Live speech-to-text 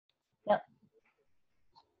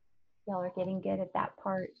Y'all are getting good at that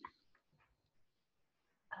part.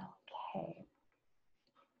 Okay.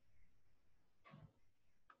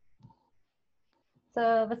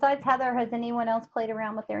 So besides Heather, has anyone else played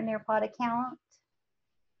around with their Nearpod account?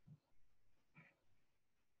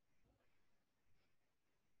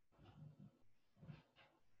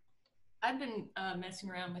 I've been messing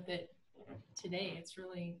around with it today. It's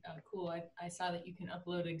really cool. I saw that you can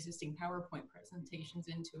upload existing PowerPoint presentations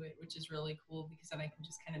into it, which is really cool because then I can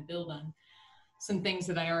just kind of build on some things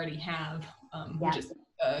that I already have, which is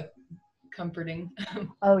comforting.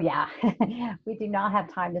 Oh yeah, we do not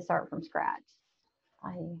have time to start from scratch.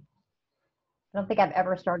 I don't think I've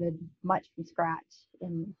ever started much from scratch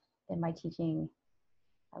in my teaching.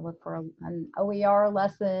 I look for an OER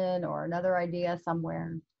lesson or another idea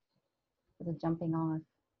somewhere as a jumping off.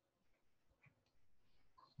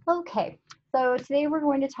 Okay, so today we're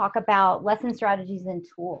going to talk about lesson strategies and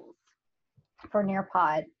tools for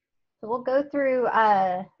Nearpod. So we'll go through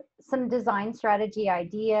some design strategy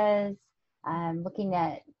ideas, looking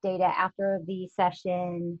at data after the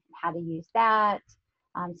session, how to use that,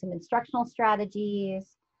 some instructional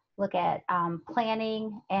strategies, look at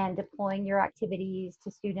planning and deploying your activities to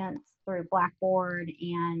students through Blackboard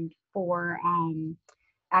and for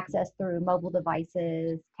access through mobile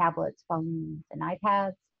devices, tablets, phones, and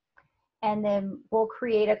iPads. And then we'll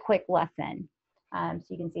create a quick lesson so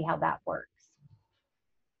you can see how that works.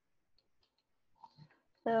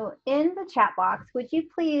 So in the chat box, would you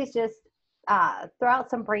please just throw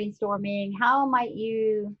out some brainstorming? How might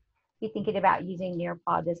you be thinking about using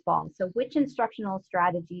Nearpod this fall? So which instructional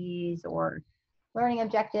strategies or learning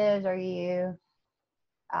objectives are you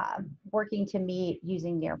working to meet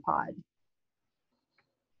using Nearpod?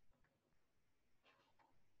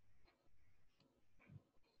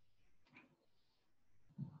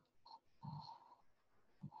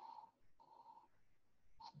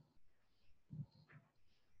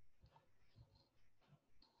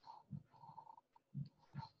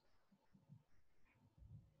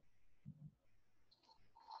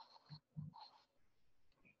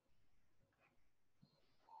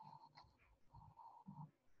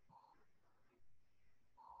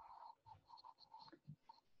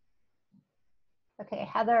 Okay,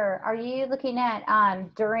 Heather, are you looking at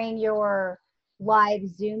during your live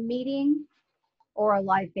Zoom meeting or a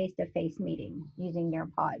live face-to-face meeting using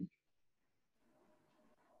Nearpod? I'm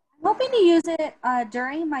hoping to use it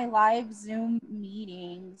during my live Zoom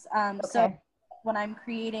meetings. Okay. So when I'm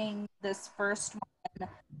creating this first one,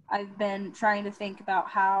 I've been trying to think about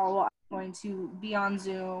how I'm going to be on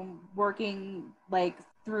Zoom, working like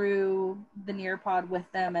through the Nearpod with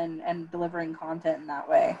them and delivering content in that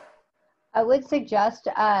way. I would suggest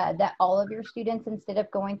that all of your students, instead of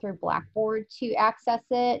going through Blackboard to access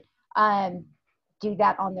it, do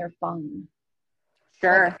that on their phone.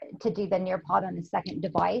 Sure. Like, to do the Nearpod on a second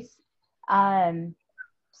device.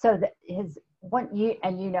 So that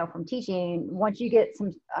you know from teaching, once you get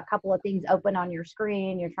a couple of things open on your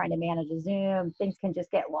screen, you're trying to manage a Zoom, things can just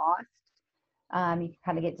get lost. You can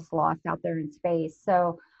kind of get just lost out there in space.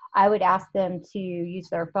 So I would ask them to use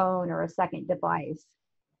their phone or a second device.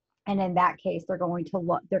 And in that case, they're going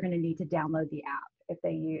to need to download the app if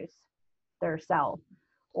they use their cell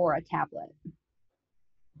or a tablet.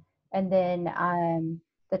 And then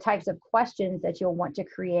the types of questions that you'll want to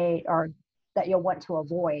create or that you'll want to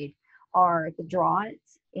avoid are the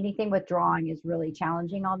drawings. Anything with drawing is really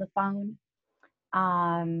challenging on the phone.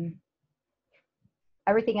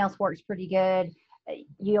 Everything else works pretty good.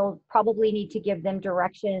 You'll probably need to give them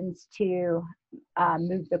directions to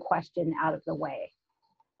move the question out of the way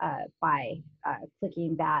by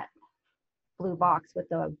clicking that blue box with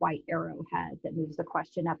the white arrowhead that moves the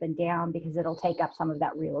question up and down, because it'll take up some of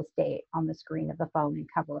that real estate on the screen of the phone and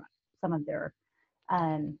cover up some of their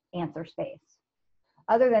answer space.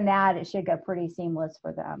 Other than that, it should go pretty seamless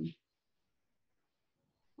for them.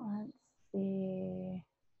 Let's see.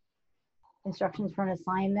 Instructions for an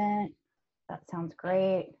assignment. That sounds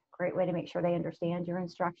great. Great way to make sure they understand your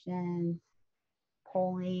instructions.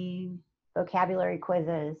 Polling, vocabulary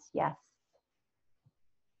quizzes, yes.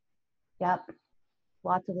 Yep,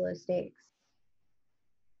 lots of low stakes.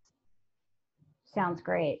 Sounds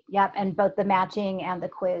great. Yep, and both the matching and the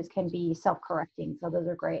quiz can be self-correcting. So those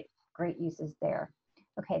are great uses there.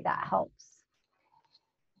 Okay, that helps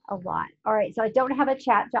a lot. All right, so I don't have a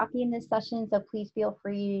chat jockey in this session, so please feel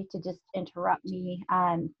free to just interrupt me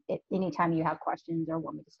anytime you have questions or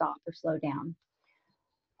want me to stop or slow down.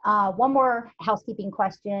 One more housekeeping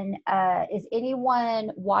question. Is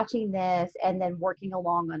anyone watching this and then working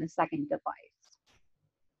along on a second device?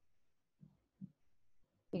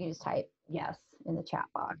 You can just type yes in the chat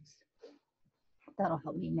box. That'll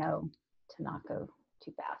help me know to not go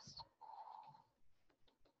too fast.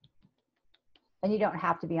 And you don't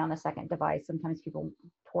have to be on a second device. Sometimes people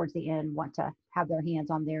towards the end want to have their hands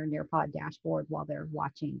on their Nearpod dashboard while they're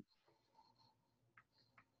watching.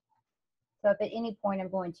 So if at any point I'm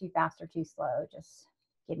going too fast or too slow, just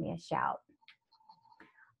give me a shout.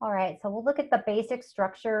 All right, so we'll look at the basic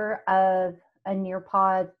structure of a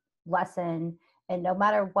Nearpod lesson. And no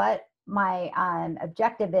matter what my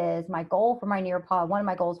objective is, my goal for my Nearpod, one of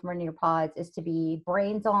my goals for my Nearpods is to be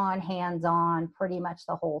brains on, hands on pretty much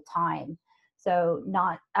the whole time. So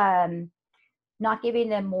not giving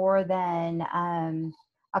them more than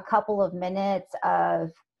a couple of minutes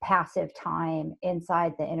of passive time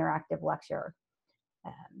inside the interactive lecture.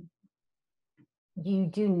 You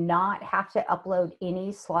do not have to upload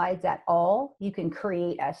any slides at all. You can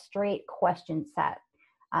create a straight question set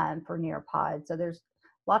for Nearpod. So there's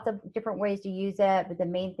lots of different ways to use it, but the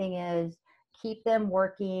main thing is keep them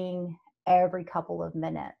working every couple of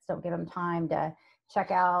minutes. Don't give them time to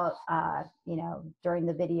check out, you know, during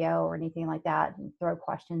the video or anything like that, and throw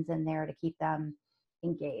questions in there to keep them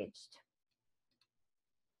engaged.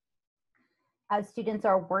 As students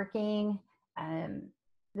are working,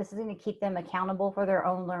 this is going to keep them accountable for their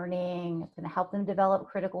own learning. It's going to help them develop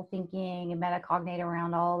critical thinking and metacognate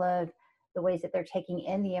around all of the ways that they're taking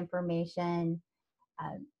in the information.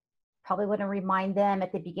 Probably want to remind them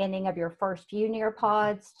at the beginning of your first few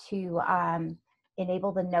Nearpods to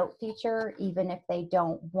enable the note feature, even if they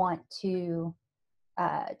don't want to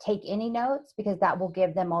take any notes, because that will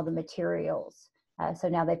give them all the materials. So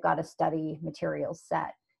now they've got a study materials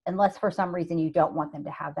set, unless for some reason you don't want them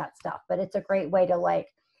to have that stuff. But it's a great way to like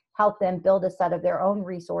help them build a set of their own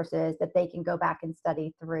resources that they can go back and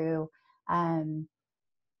study through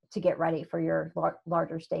to get ready for your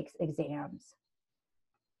larger stakes exams.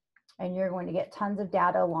 And you're going to get tons of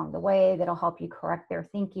data along the way that'll help you correct their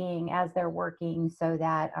thinking as they're working, so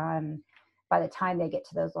that by the time they get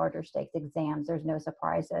to those larger stakes exams, there's no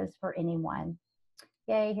surprises for anyone.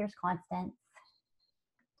 Yay, here's Constance.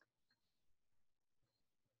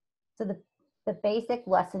 So the basic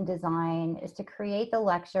lesson design is to create the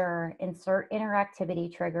lecture, insert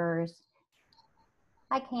interactivity triggers.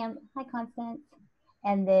 Hi, Constance.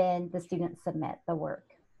 And then the students submit the work.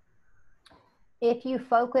 If you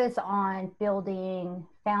focus on building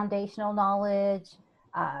foundational knowledge,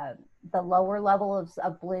 the lower level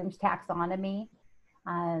of Bloom's taxonomy,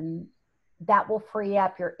 that will free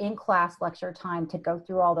up your in-class lecture time to go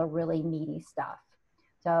through all the really meaty stuff.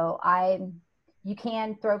 So you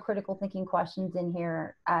can throw critical thinking questions in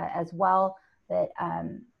here as well, but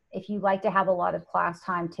if you like to have a lot of class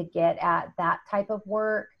time to get at that type of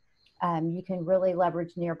work, you can really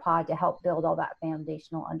leverage Nearpod to help build all that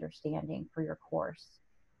foundational understanding for your course.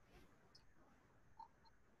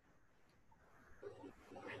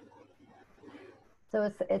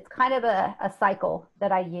 So it's kind of a cycle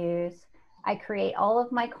that I use. I create all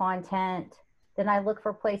of my content, then I look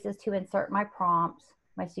for places to insert my prompts,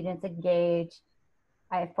 my students engage,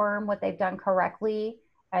 I affirm what they've done correctly,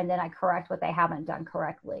 and then I correct what they haven't done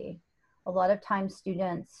correctly. A lot of times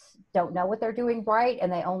students don't know what they're doing right,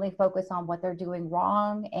 and they only focus on what they're doing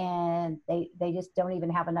wrong, and they just don't even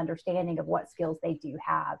have an understanding of what skills they do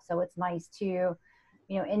have. So it's nice to, you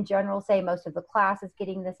know, in general, say most of the class is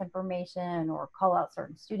getting this information, or call out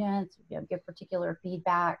certain students, you know, give particular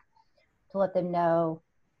feedback to let them know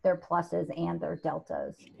their pluses and their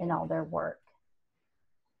deltas in all their work.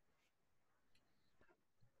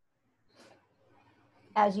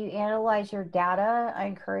 As you analyze your data, I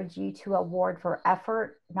encourage you to award for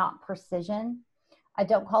effort, not precision. I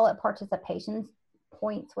don't call it participation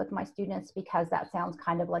points with my students because that sounds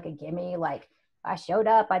kind of like a gimme, like I showed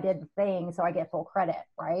up, I did the thing, so I get full credit,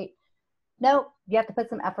 right? Nope, you have to put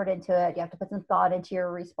some effort into it. You have to put some thought into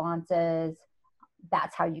your responses.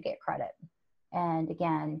 That's how you get credit. And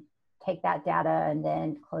again, take that data and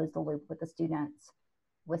then close the loop with the students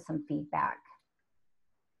with some feedback.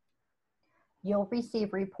 You'll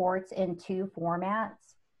receive reports in 2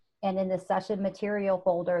 formats. And in the session material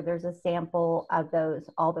folder, there's a sample of those,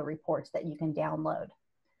 all the reports that you can download.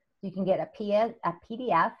 You can get a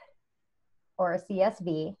PDF or a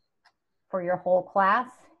CSV for your whole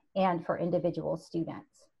class and for individual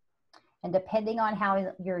students. And depending on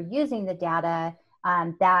how you're using the data,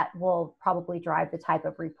 that will probably drive the type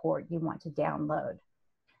of report you want to download.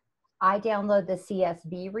 I download the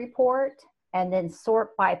CSV report and then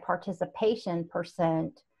sort by participation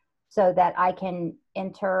 % so that I can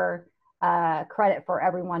enter credit for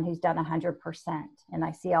everyone who's done 100%. And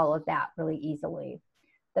I see all of that really easily.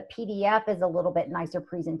 The PDF is a little bit nicer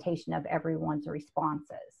presentation of everyone's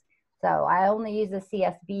responses. So I only use the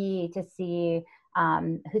CSV to see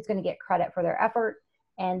who's going to get credit for their effort.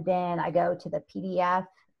 And then I go to the PDF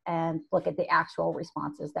and look at the actual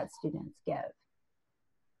responses that students give.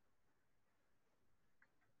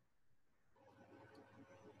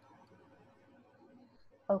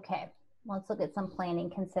 Okay, let's look at some planning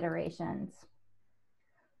considerations.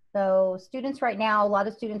 So students right now, a lot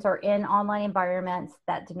of students are in online environments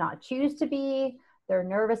that did not choose to be. They're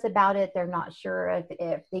nervous about it. They're not sure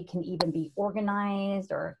if they can even be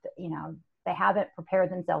organized, or, you know, they haven't prepared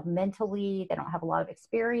themselves mentally. They don't have a lot of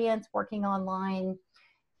experience working online.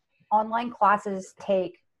 Online classes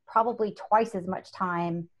take probably twice as much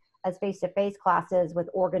time as face-to-face classes with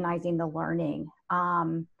organizing the learning.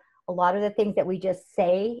 A lot of the things that we just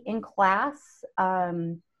say in class,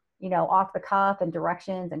 you know, off the cuff, and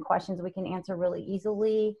directions and questions we can answer really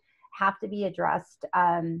easily, have to be addressed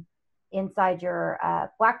inside your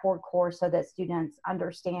Blackboard course so that students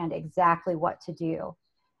understand exactly what to do.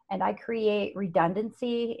 And I create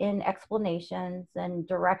redundancy in explanations and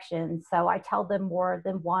directions, so I tell them more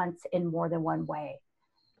than once in more than one way.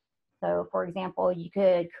 So for example, you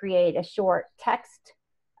could create a short text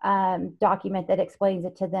document that explains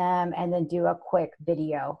it to them, and then do a quick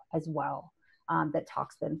video as well that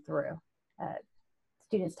talks them through.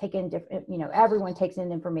 Students take in different, you know, everyone takes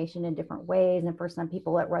in information in different ways, and for some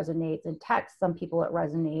people it resonates in text, some people it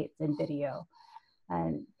resonates in video.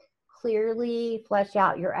 And clearly flesh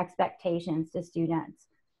out your expectations to students.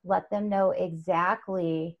 Let them know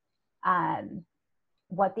exactly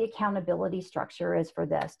what the accountability structure is for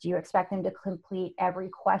this. Do you expect them to complete every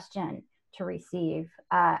question to receive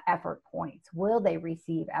effort points? Will they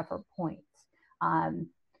receive effort points?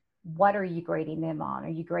 What are you grading them on? Are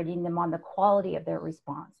you grading them on the quality of their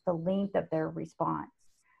response, the length of their response,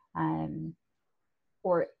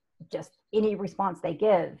 or just any response they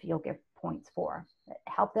give, you'll give points for?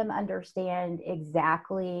 Help them understand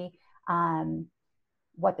exactly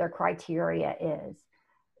what their criteria is.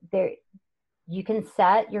 You can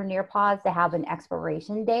set your Nearpods to have an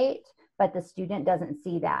expiration date, but the student doesn't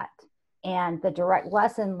see that. And the direct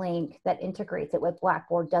lesson link that integrates it with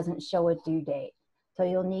Blackboard doesn't show a due date. So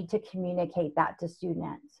you'll need to communicate that to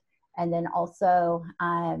students. And then also,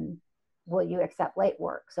 will you accept late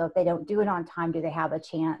work? So if they don't do it on time, do they have a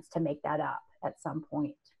chance to make that up at some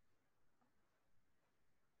point?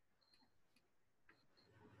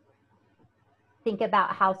 Think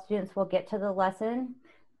about how students will get to the lesson.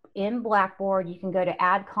 In Blackboard, you can go to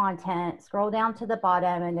add content, scroll down to the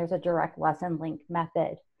bottom, and there's a direct lesson link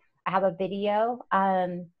method. I have a video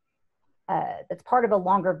that's part of a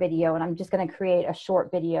longer video, and I'm just going to create a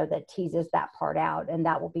short video that teases that part out, and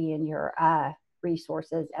that will be in your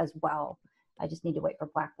resources as well. I just need to wait for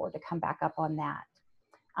Blackboard to come back up on that.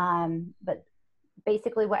 But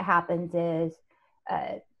basically what happens is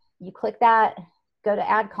you click that, go to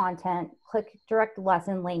add content, click direct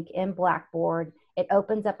lesson link in Blackboard. It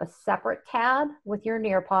opens up a separate tab with your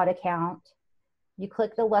Nearpod account. You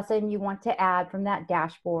click the lesson you want to add from that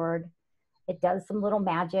dashboard. It does some little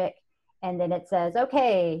magic, and then it says,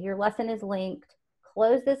 okay, your lesson is linked.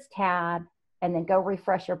 Close this tab, and then go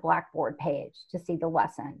refresh your Blackboard page to see the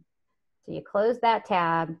lesson. So you close that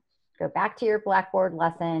tab, go back to your Blackboard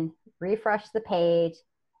lesson, refresh the page,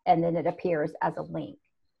 and then it appears as a link.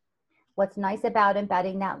 What's nice about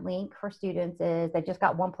embedding that link for students is they just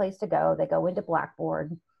got one place to go. They go into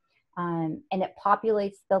Blackboard, and it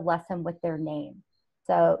populates the lesson with their name.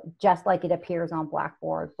 So just like it appears on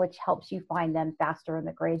Blackboard, which helps you find them faster in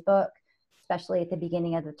the gradebook, especially at the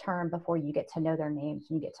beginning of the term before you get to know their names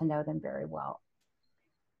and you get to know them very well.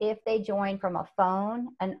 If they join from a phone,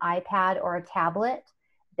 an iPad, or a tablet,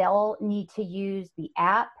 they'll need to use the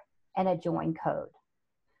app and a join code.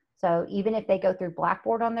 So even if they go through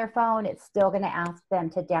Blackboard on their phone, it's still going to ask them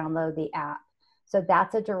to download the app. So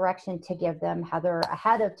that's a direction to give them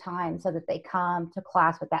ahead of time so that they come to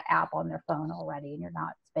class with that app on their phone already, and you're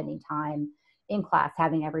not spending time in class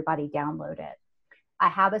having everybody download it. I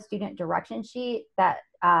have a student direction sheet that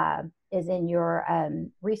is in your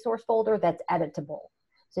resource folder that's editable.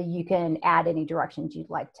 So you can add any directions you'd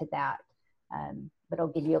like to that. But it'll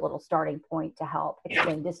give you a little starting point to help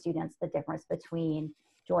explain to students the difference between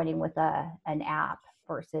joining with an app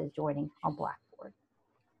versus joining on Blackboard.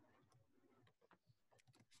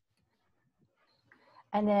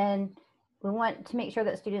 And then we want to make sure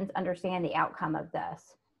that students understand the outcome of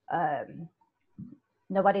this.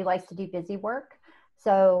 Nobody likes to do busy work.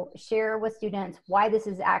 So share with students why this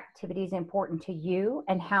activity is important to you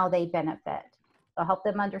and how they benefit. So help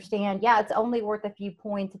them understand, yeah, it's only worth a few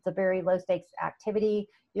points. It's a very low stakes activity.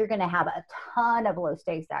 You're going to have a ton of low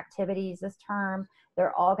stakes activities this term.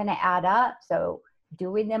 They're all going to add up. So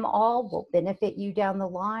doing them all will benefit you down the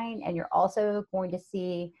line. And you're also going to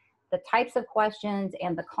see the types of questions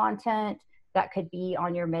and the content that could be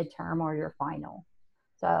on your midterm or your final.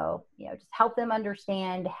 So, just help them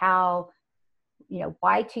understand how,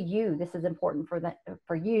 why to you this is important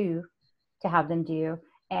for you to have them do,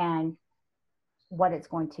 and what it's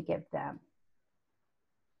going to give them.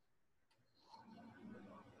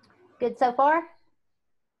 Good so far?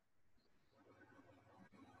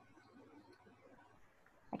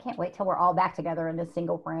 I can't wait till we're all back together in this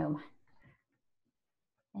single room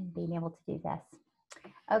and being able to do this.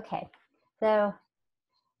 Okay, so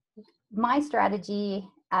my strategy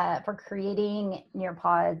for creating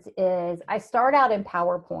Nearpods is I start out in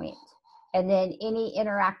PowerPoint, and then any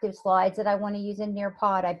interactive slides that I want to use in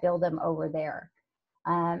Nearpod, I build them over there.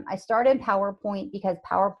 I start in PowerPoint because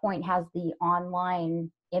PowerPoint has the online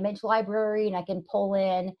image library, and I can pull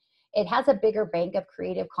in. It has a bigger bank of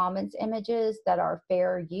Creative Commons images that are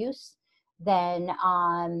fair use than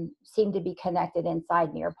seem to be connected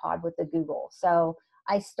inside Nearpod with the Google. So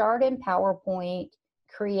I start in PowerPoint,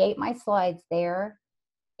 create my slides there,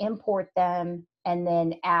 import them, and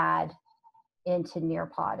then add into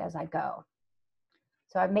Nearpod as I go.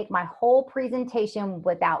 So I make my whole presentation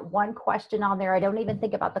without one question on there. I don't even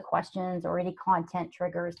think about the questions or any content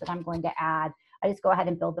triggers that I'm going to add. I just go ahead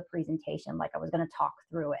and build the presentation like I was going to talk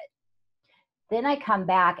through it. Then I come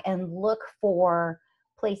back and look for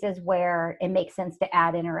places where it makes sense to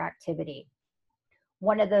add interactivity.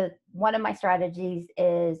 One of my strategies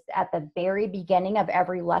is at the very beginning of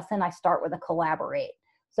every lesson, I start with a collaborate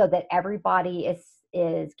so that everybody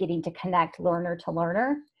is getting to connect learner to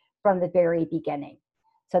learner from the very beginning.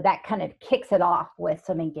 So that kind of kicks it off with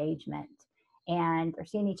some engagement, and they're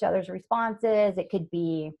seeing each other's responses. It could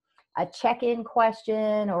be a check-in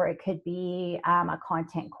question, or it could be a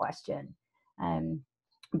content question.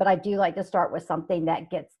 But I do like to start with something that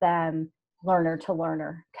gets them learner to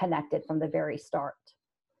learner connected from the very start.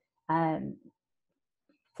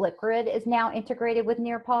 Flipgrid is now integrated with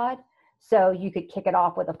Nearpod, so you could kick it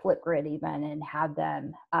off with a Flipgrid even and have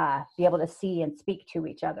them be able to see and speak to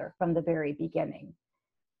each other from the very beginning.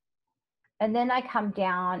 And then I come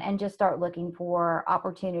down and just start looking for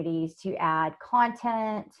opportunities to add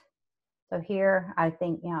content. So here I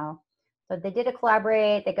think, so they did a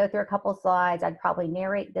collaborate, they go through a couple slides, I'd probably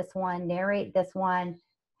narrate this one,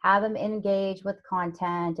 have them engage with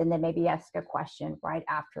content, and then maybe ask a question right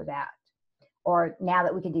after that. Or now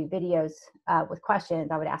that we can do videos with questions,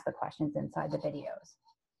 I would ask the questions inside the videos.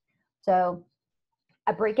 So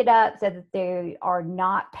I break it up so that they are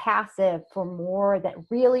not passive for more than,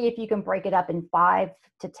 really, if you can break it up in 5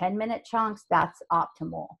 to 10 minute chunks, that's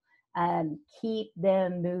optimal. Keep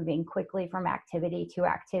them moving quickly from activity to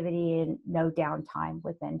activity and no downtime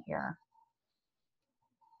within here.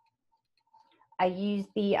 I use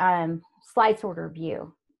the slide sorter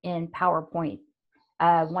view in PowerPoint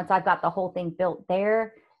once I've got the whole thing built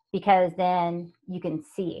there, because then you can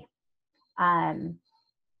see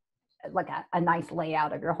like a nice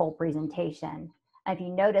layout of your whole presentation. And if you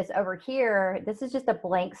notice over here, this is just a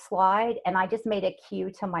blank slide, and I just made a cue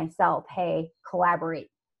to myself, hey, collaborate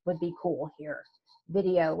would be cool here.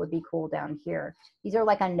 Video would be cool down here. These are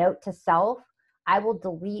like a note to self. I will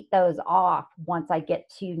delete those off once I get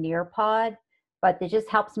to Nearpod, but it just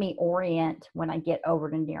helps me orient when I get over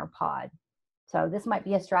to Nearpod. So this might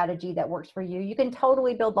be a strategy that works for you. You can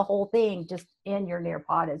totally build the whole thing just in your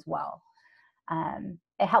Nearpod as well.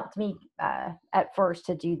 It helped me at first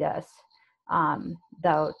to do this,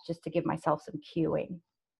 though, just to give myself some cueing.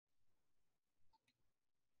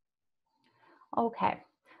 Okay,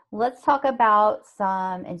 let's talk about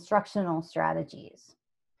some instructional strategies.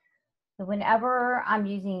 So whenever I'm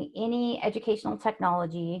using any educational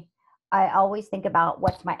technology, I always think about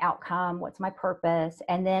what's my outcome, what's my purpose,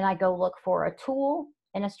 and then I go look for a tool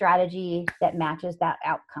and a strategy that matches that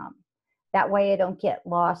outcome. That way I don't get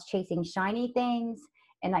lost chasing shiny things,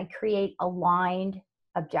 and I create aligned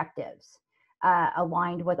objectives,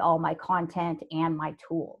 aligned with all my content and my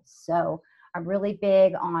tools. So I'm really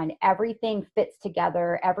big on everything fits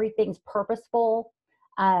together, everything's purposeful,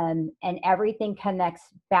 and everything connects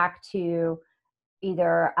back to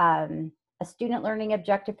either a student learning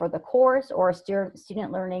objective for the course or a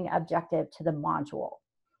student learning objective to the module.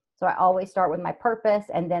 So I always start with my purpose,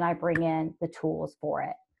 and then I bring in the tools for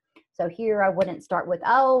it. So here I wouldn't start with,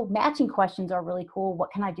 oh, matching questions are really cool.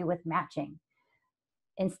 What can I do with matching?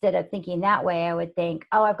 Instead of thinking that way, I would think,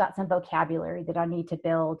 oh, I've got some vocabulary that I need to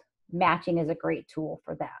build. Matching is a great tool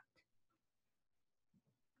for that.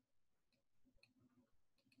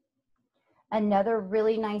 Another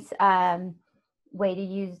really nice way to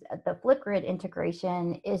use the Flipgrid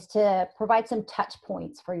integration is to provide some touch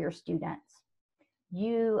points for your students.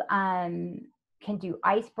 You can do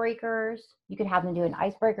icebreakers. You could have them do an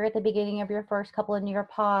icebreaker at the beginning of your first couple of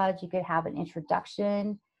Nearpods. You could have an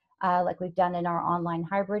introduction, like we've done in our online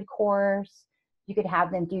hybrid course. You could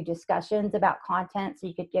have them do discussions about content. So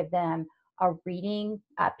you could give them a reading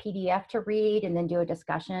PDF to read and then do a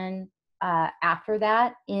discussion after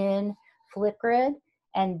that in Flipgrid.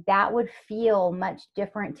 And that would feel much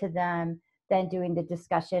different to them than doing the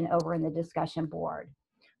discussion over in the discussion board.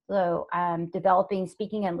 So developing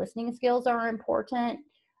speaking and listening skills are important,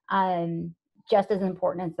 just as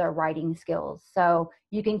important as their writing skills. So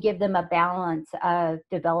you can give them a balance of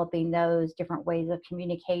developing those different ways of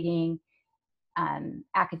communicating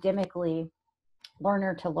academically,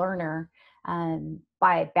 learner to learner,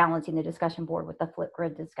 by balancing the discussion board with the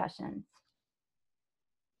Flipgrid discussions.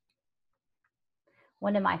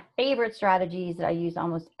 One of my favorite strategies that I use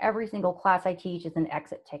almost every single class I teach is an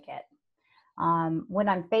exit ticket. When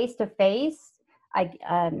I'm face-to-face,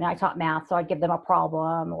 I taught math, so I'd give them a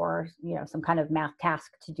problem or some kind of math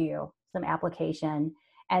task to do, some application.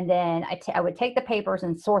 And then I would take the papers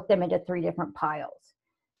and sort them into 3 different piles.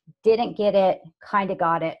 Didn't get it, kind of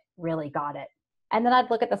got it, really got it. And then I'd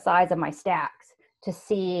look at the size of my stacks to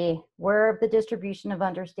see where the distribution of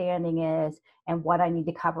understanding is and what I need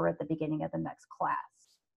to cover at the beginning of the next class.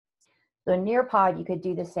 So in Nearpod, you could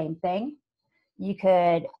do the same thing. You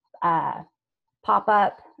could pop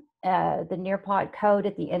up the Nearpod code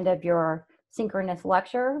at the end of your synchronous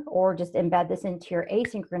lecture, or just embed this into your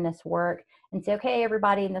asynchronous work and say, okay,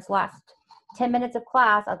 everybody, in this last 10 minutes of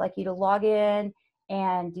class, I'd like you to log in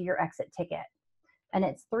and do your exit ticket. And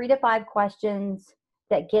it's 3 to 5 questions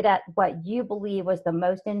that get at what you believe was the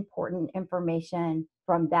most important information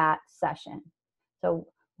from that session. So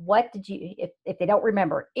what did you, if they don't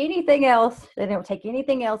remember anything else, they don't take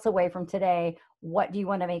anything else away from today, what do you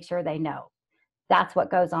want to make sure they know? That's what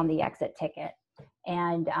goes on the exit ticket.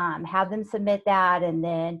 And have them submit that, and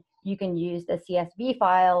then you can use the CSV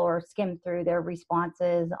file or skim through their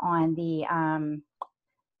responses on the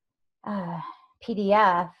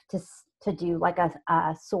PDF to do like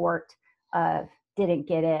a sort of didn't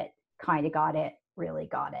get it, kind of got it, really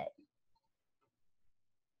got it.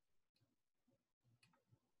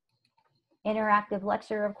 Interactive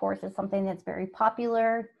lecture, of course, is something that's very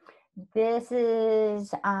popular. This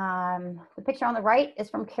is the picture on the right is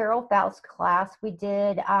from Carol Faust's class. We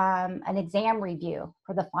did an exam review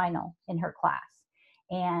for the final in her class.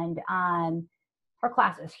 And her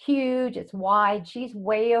class is huge, it's wide. She's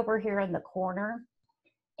way over here in the corner.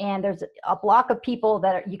 And there's a block of people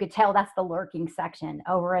that you could tell that's the lurking section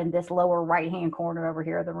over in this lower right-hand corner over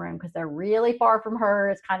here of the room, because they're really far from her.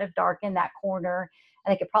 It's kind of dark in that corner.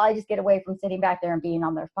 And they could probably just get away from sitting back there and being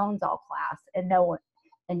on their phones all class, and no one,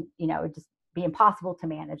 and it'd just be impossible to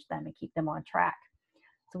manage them and keep them on track.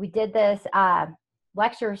 So we did this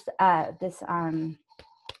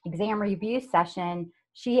exam review session.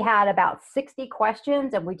 She had about 60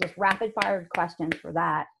 questions, and we just rapid fired questions for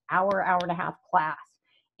that hour and a half class.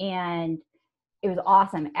 And it was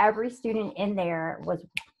awesome. Every student in there was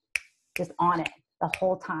just on it the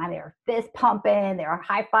whole time. They were fist pumping, they were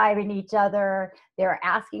high-fiving each other, they were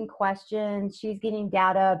asking questions. She's getting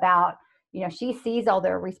data about, she sees all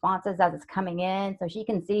their responses as it's coming in, so she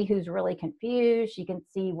can see who's really confused. She can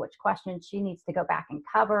see which questions she needs to go back and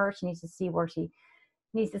cover. She needs to see where she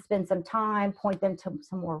needs to spend some time, point them to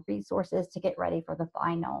some more resources to get ready for the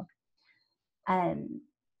final.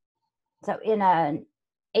 So in an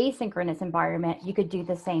asynchronous environment, you could do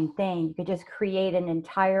the same thing. You could just create an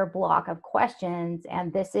entire block of questions,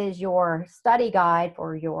 and this is your study guide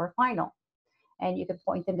for your final. And you could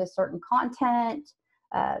point them to certain content,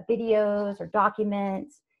 videos or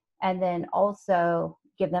documents, and then also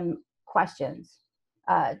give them questions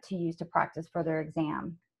to use to practice for their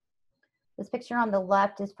exam. This picture on the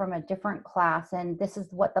left is from a different class, and this is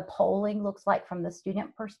what the polling looks like from the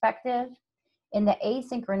student perspective. In the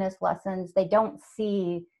asynchronous lessons, they don't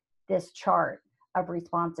see this chart of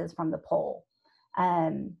responses from the poll.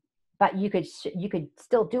 But you could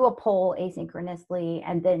still do a poll asynchronously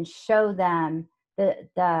and then show them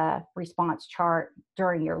the response chart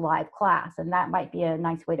during your live class. And that might be a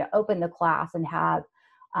nice way to open the class and have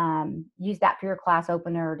use that for your class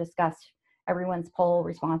opener, discuss everyone's poll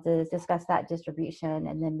responses, discuss that distribution,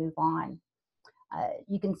 and then move on.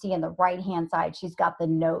 You can see on the right-hand side, she's got the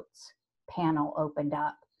notes panel opened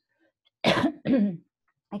up.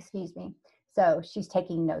 Excuse me. So she's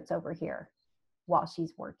taking notes over here while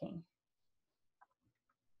she's working.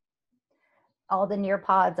 All the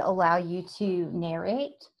Nearpods allow you to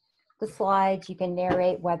narrate the slides. You can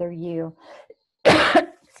narrate whether you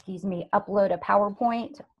upload a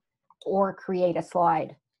PowerPoint or create a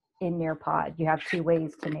slide in Nearpod. You have 2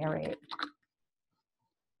 ways to narrate.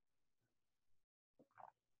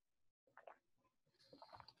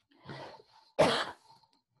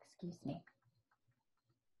 Excuse me.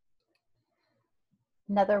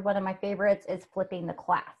 Another one of my favorites is flipping the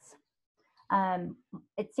class.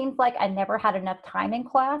 It seems like I never had enough time in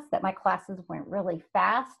class, that my classes went really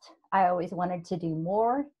fast. I always wanted to do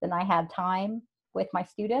more than I had time with my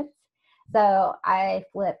students. So I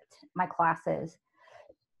flipped my classes.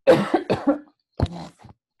 Goodness.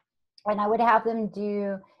 And I would have them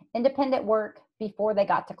do independent work before they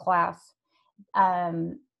got to class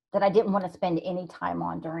that I didn't want to spend any time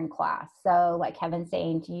on during class. So like Kevin's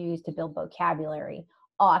saying, to use to build vocabulary.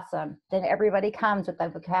 Awesome. Then everybody comes with the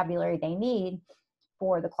vocabulary they need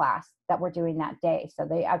for the class that we're doing that day. So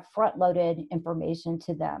I've front-loaded information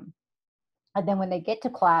to them. And then when they get to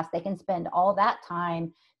class, they can spend all that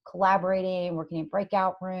time collaborating, working in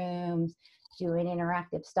breakout rooms, doing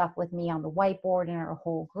interactive stuff with me on the whiteboard in our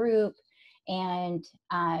whole group. And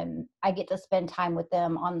I get to spend time with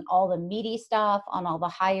them on all the meaty stuff, on all the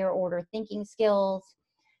higher order thinking skills.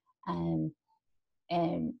 And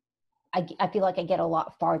I feel like I get a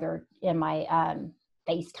lot farther in my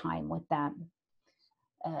face time with them.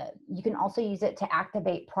 You can also use it to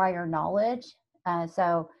activate prior knowledge.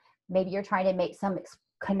 So maybe you're trying to make some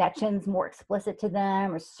connections more explicit to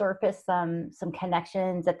them, or surface some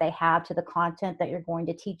connections that they have to the content that you're going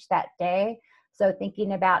to teach that day. So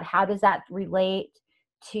thinking about how does that relate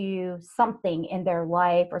to something in their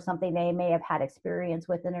life or something they may have had experience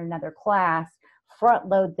with in another class, front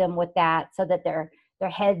load them with that so that their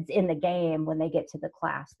head's in the game when they get to the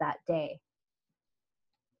class that day.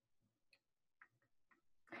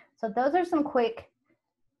 So those are some quick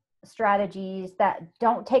strategies that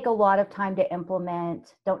don't take a lot of time to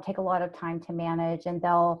implement, don't take a lot of time to manage, and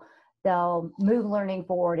they'll move learning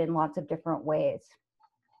forward in lots of different ways.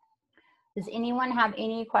 Does anyone have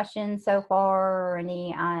any questions so far, or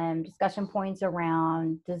any discussion points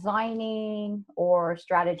around designing or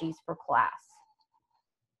strategies for class?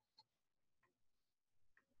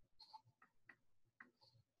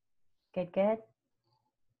 Good, good.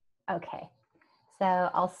 Okay, so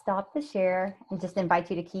I'll stop the share and just invite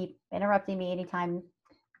you to keep interrupting me anytime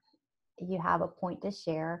you have a point to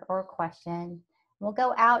share or a question. We'll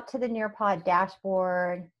go out to the Nearpod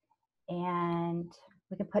dashboard and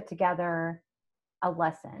we can put together a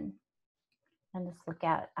lesson and just look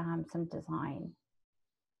at some design.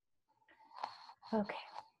 Okay,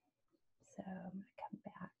 so I'm gonna come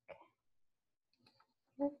back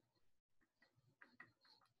here.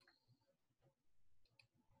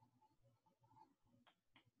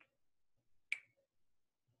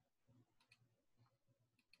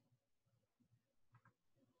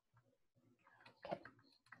 Okay,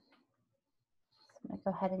 so I'm gonna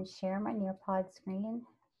go ahead and share my Nearpod screen.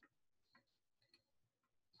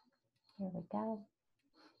 Here we go.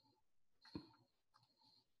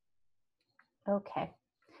 Okay,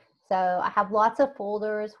 so I have lots of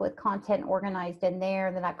folders with content organized in there,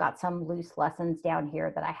 and then I've got some loose lessons down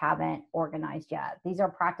here that I haven't organized yet. These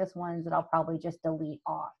are practice ones that I'll probably just delete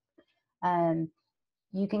off.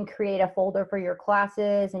 You can create a folder for your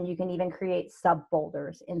classes, and you can even create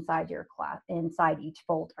subfolders inside your class, inside each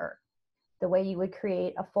folder. The way you would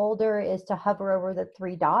create a folder is to hover over the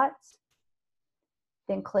 3 dots,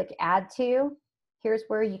 then click Add To. Here's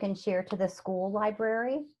where you can share to the school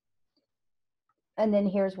library. And then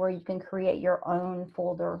here's where you can create your own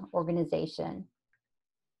folder organization.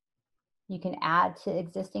 You can add to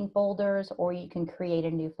existing folders, or you can create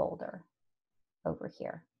a new folder over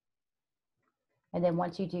here. And then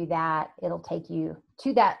once you do that, it'll take you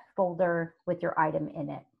to that folder with your item in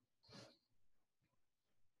it.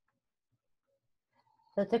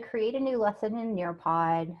 So to create a new lesson in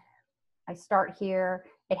Nearpod, I start here.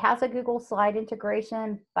 It has a Google Slide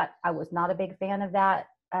integration, but I was not a big fan of that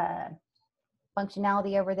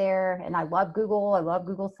functionality over there. And I love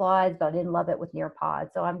Google Slides, but I didn't love it with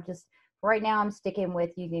Nearpod. So I'm just, right now I'm sticking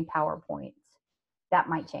with using PowerPoints. That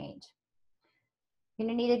might change. You're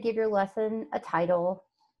gonna need to give your lesson a title.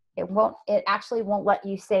 It actually won't let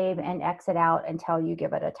you save and exit out until you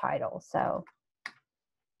give it a title. So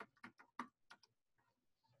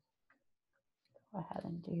go ahead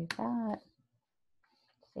and do that.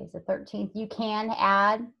 Today's the 13th. You can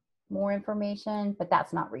add more information, but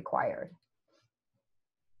that's not required.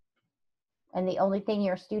 And the only thing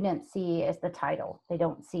your students see is the title. They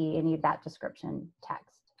don't see any of that description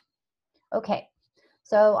text. Okay,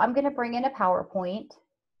 so I'm gonna bring in a PowerPoint,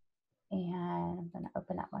 and I'm gonna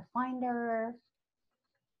open up my Finder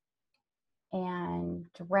and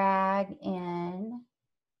drag in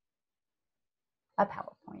a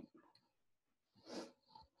PowerPoint.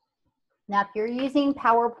 Now, if you're using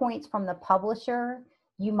PowerPoints from the publisher,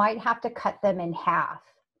 you might have to cut them in half.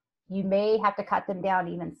 You may have to cut them down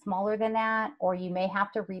even smaller than that, or you may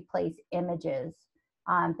have to replace images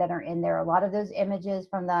that are in there. A lot of those images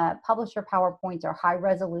from the publisher PowerPoints are high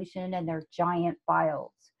resolution and they're giant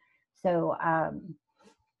files. So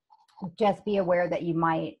just be aware that you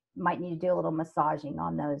might need to do a little massaging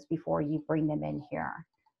on those before you bring them in here.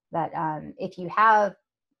 But if you have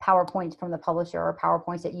PowerPoints from the publisher or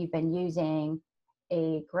PowerPoints that you've been using,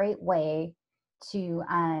 a great way to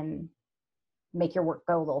make your work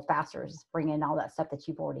go a little faster is bring in all that stuff that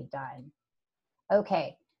you've already done.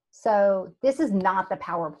 Okay, so this is not the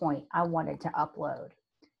PowerPoint I wanted to upload,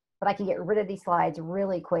 but I can get rid of these slides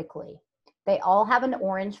really quickly. They all have an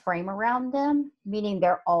orange frame around them, meaning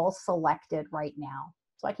they're all selected right now.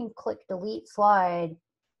 So I can click delete slide.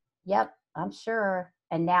 Yep, I'm sure.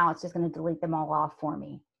 And now it's just going to delete them all off for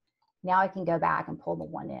me. Now I can go back and pull the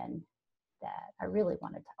one in that I really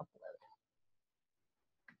wanted to upload.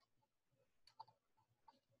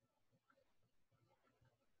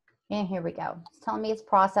 And here we go. It's telling me it's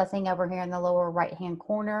processing over here in the lower right-hand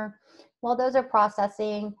corner. While those are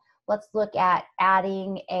processing, let's look at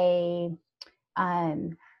adding a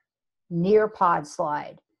Nearpod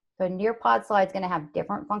slide. So a Nearpod slide is going to have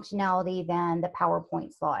different functionality than the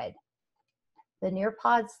PowerPoint slide. The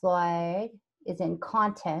Nearpod slide is in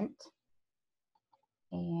content,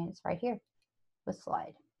 and it's right here with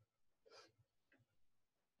slide.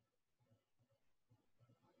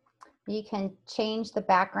 You can change the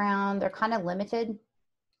background. They're kind of limited,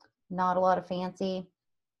 not a lot of fancy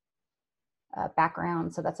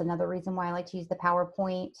background. So that's another reason why I like to use the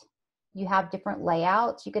PowerPoint. You have different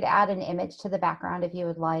layouts. You could add an image to the background if you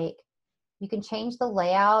would like. You can change the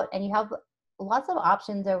layout, and you have lots of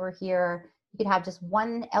options over here. You could have just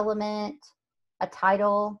one element, a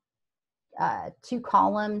title, 2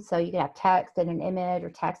 columns. So you could have text and an image, or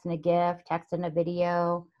text and a GIF, text and a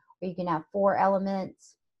video, or you can have 4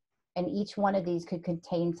 elements, and each one of these could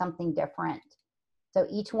contain something different. So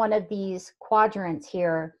each one of these quadrants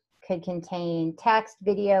here could contain text,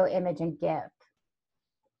 video, image, and GIF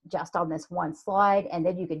just on this one slide, and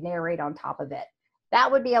then you could narrate on top of it. That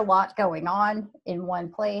would be a lot going on in one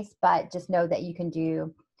place, but just know that you can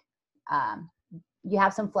do, you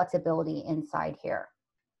have some flexibility inside here.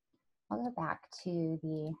 I'll go back to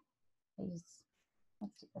the, let's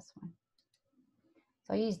do this one.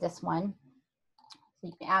 So I use this one. So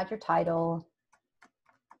you can add your title.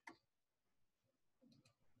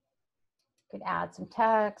 You could add some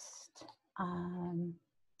text.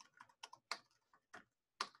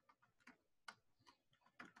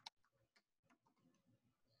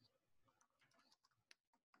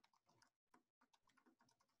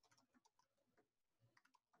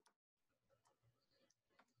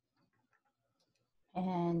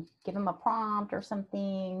 And give them a prompt or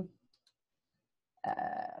something.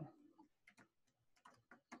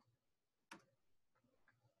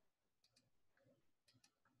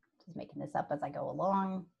 Just making this up as I go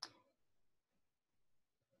along.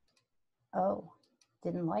 Oh,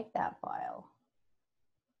 didn't like that file.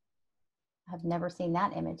 I've never seen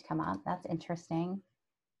that image come up. That's interesting.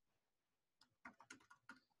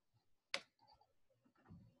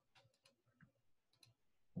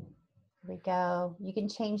 Here we go. You can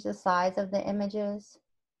change the size of the images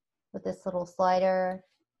with this little slider.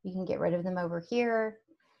 You can get rid of them over here.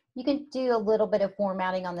 You can do a little bit of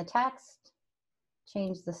formatting on the text,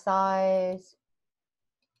 change the size,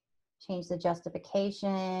 change the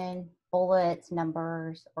justification, bullets,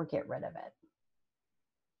 numbers, or get rid of it.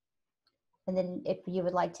 And then if you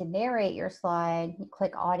would like to narrate your slide, you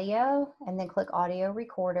click audio and then click audio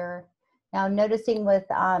recorder. Now I'm noticing with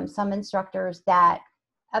some instructors that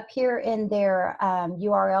up here in their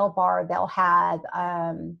URL bar, they'll have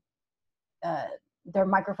their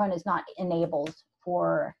microphone is not enabled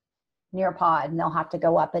for Nearpod, and they'll have to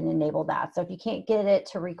go up and enable that. So if you can't get it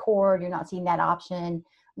to record, you're not seeing that option,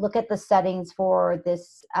 look at the settings for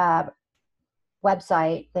this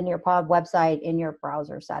website, the Nearpod website, in your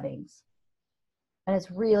browser settings. And it's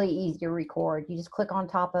really easy to record. You just click on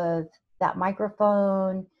top of that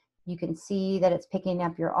microphone. You can see that it's picking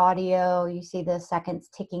up your audio. You see the seconds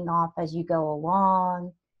ticking off as you go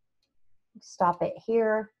along. Stop it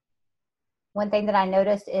here. One thing that I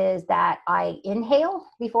noticed is that I inhale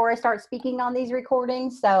before I start speaking on these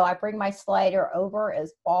recordings. So I bring my slider over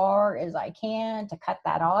as far as I can to cut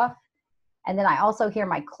that off. And then I also hear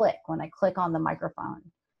my click when I click on the microphone.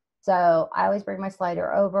 So I always bring my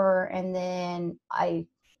slider over, and then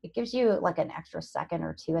it gives you like an extra second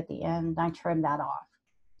or 2 at the end. I trim that off.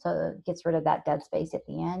 So it gets rid of that dead space at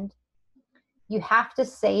the end. you have to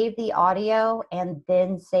save the audio and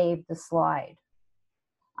then save the slide.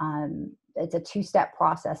 It's a two-step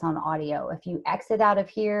process on audio. If you exit out of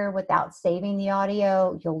here without saving the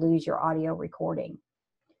audio, you'll lose your audio recording.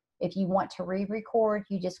 If you want to re-record,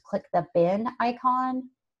 you just click the bin icon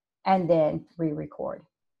and then re-record.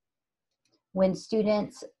 When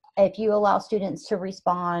students, if you allow students to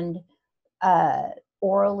respond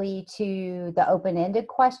orally to the open-ended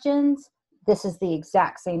questions, this is the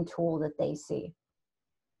exact same tool that they see.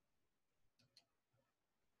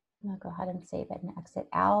 I'll go ahead and save it and exit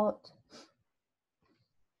out.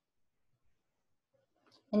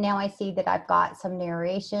 And now I see that I've got some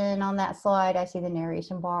narration on that slide. I see the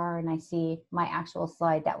narration bar and I see my actual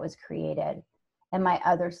slide that was created. And my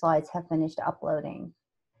other slides have finished uploading.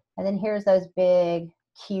 And then here's those big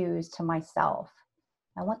cues to myself.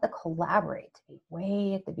 I want the collaborate to be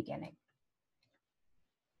way at the beginning.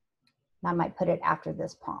 I might put it after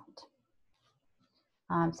this prompt.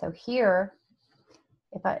 So here,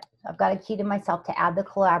 if I've got a key to myself to add the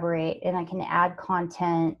collaborate, and I can add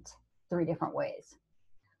content 3 different ways.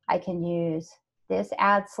 I can use this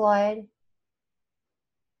add slide,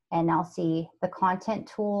 and I'll see the content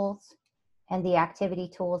tools and the activity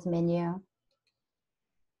tools menu.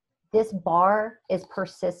 This bar is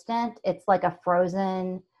persistent. It's like a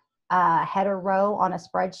frozen header row on a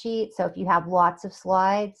spreadsheet. So if you have lots of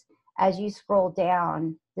slides, as you scroll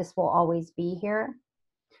down, this will always be here.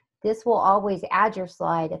 This will always add your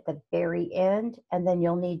slide at the very end, and then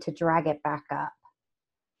you'll need to drag it back up.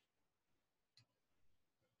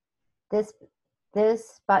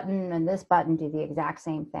 This button and this button do the exact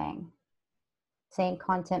same thing. Same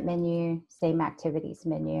content menu, same activities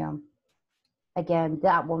menu. Again,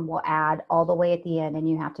 that one will add all the way at the end and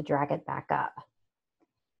you have to drag it back up.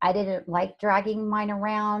 I didn't like dragging mine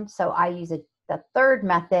around, so I use the third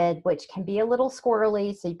method, which can be a little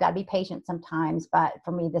squirrely, so you've got to be patient sometimes, but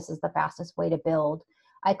for me, this is the fastest way to build.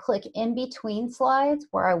 I click in between slides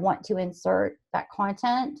where I want to insert that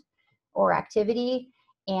content or activity,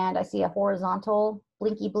 and I see a horizontal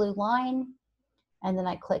blinky blue line, and then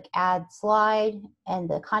I click add slide, and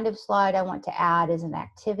the kind of slide I want to add is an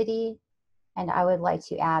activity, and I would like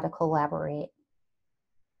to add a collaborate.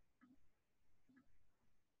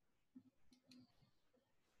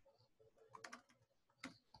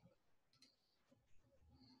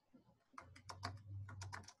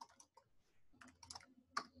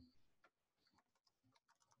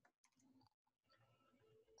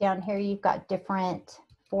 Down here, you've got different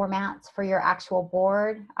formats for your actual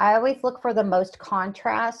board. I always look for the most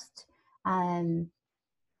contrast.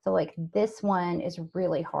 So like this one is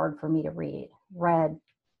really hard for me to read, red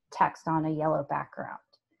text on a yellow background.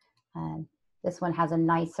 This one has a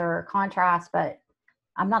nicer contrast, but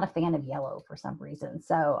I'm not a fan of yellow for some reason.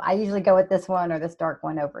 So I usually go with this one or this dark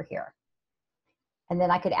one over here. And then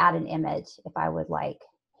I could add an image if I would like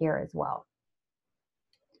here as well.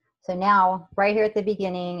 So now, right here at the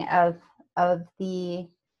beginning of the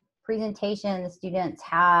presentation, the students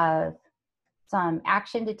have some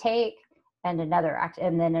action to take and another action,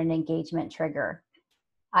 and then an engagement trigger.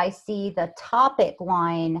 I see the topic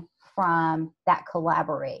line from that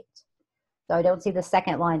collaborate. So I don't see the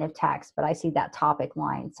second line of text, but I see that topic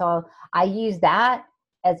line. So I use that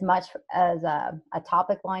as much as a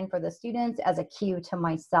topic line for the students as a cue to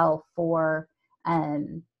myself for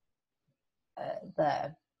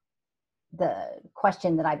the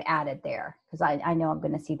question that I've added there, because I know I'm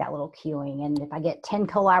going to see that little cueing, and if I get 10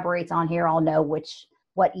 collaborates on here, I'll know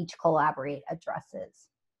what each collaborate addresses.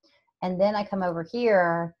 And then I come over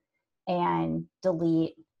here and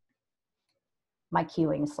delete my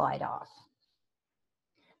cueing slide off.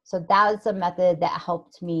 So that's a method that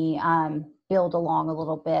helped me build along a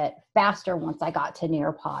little bit faster once I got to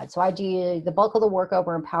Nearpod. So I do the bulk of the work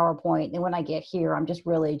over in PowerPoint, and when I get here, I'm just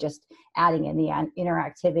really just adding in the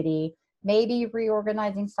interactivity, maybe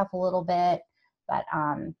reorganizing stuff a little bit, but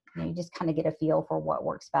you just kind of get a feel for what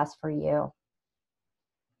works best for you.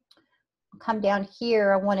 I'll come down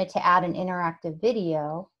here, I wanted to add an interactive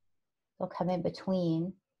video. They'll come in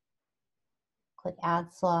between. Click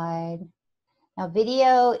add slide. Now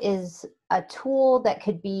video is a tool that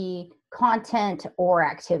could be content or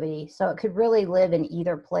activity, so it could really live in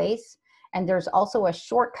either place. And there's also a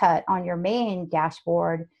shortcut on your main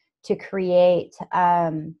dashboard to create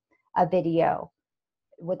a video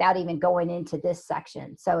without even going into this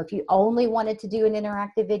section. So if you only wanted to do an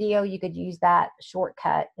interactive video, you could use that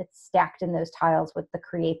shortcut. It's stacked in those tiles with the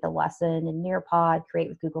create the lesson and Nearpod, create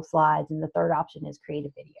with Google Slides, and the third option is create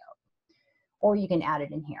a video. Or you can add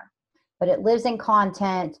it in here. But it lives in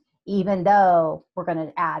content even though we're going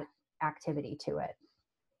to add activity to it.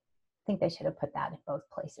 think they should have put that in both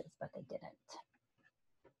places, but they didn't.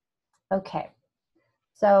 Okay,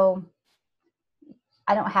 so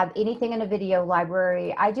I don't have anything in a video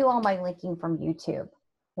library. I do all my linking from YouTube.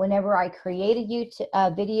 Whenever I create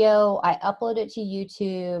a video, I upload it to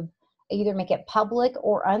YouTube. I either make it public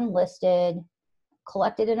or unlisted,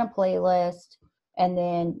 collect it in a playlist, and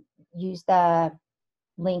then use the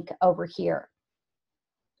link over here.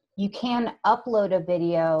 You can upload a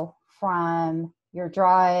video from your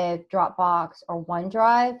Drive, Dropbox, or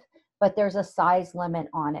OneDrive, but there's a size limit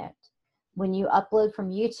on it. When you upload from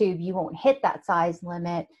YouTube, you won't hit that size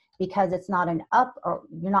limit because it's not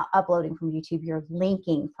you're not uploading from YouTube, you're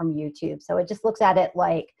linking from YouTube. So it just looks at it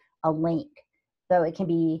like a link. So it can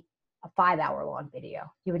be a 5-hour long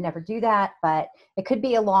video. You would never do that, but it could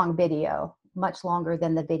be a long video, much longer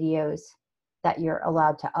than the videos that you're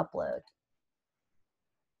allowed to upload.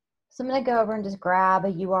 So I'm going to go over and just grab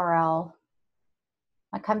a URL.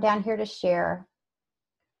 I come down here to share.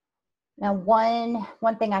 Now, one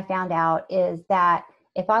thing I found out is that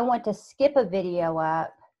if I want to skip a video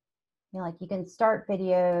up, like you can start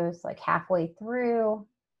videos like halfway through,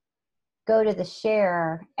 go to the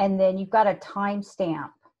share, and then you've got a timestamp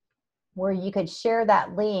where you could share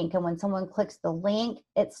that link. And when someone clicks the link,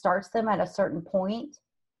 it starts them at a certain point.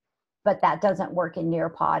 But that doesn't work in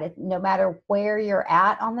Nearpod. No matter where you're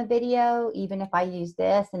at on the video, even if I use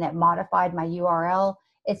this and it modified my URL,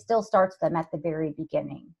 it still starts them at the very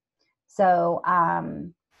beginning. So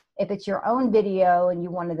if it's your own video and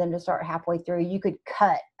you wanted them to start halfway through, you could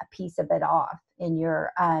cut a piece of it off in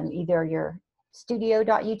your either your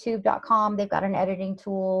studio.youtube.com, they've got an editing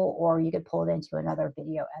tool, or you could pull it into another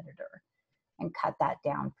video editor and cut that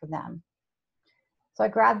down for them. So I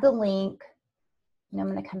grabbed the link, and I'm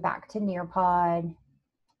going to come back to Nearpod,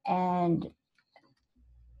 and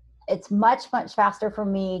it's much faster for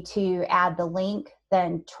me to add the link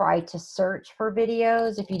than try to search for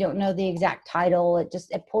videos. If you don't know the exact title, it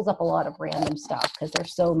pulls up a lot of random stuff because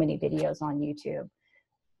there's so many videos on YouTube.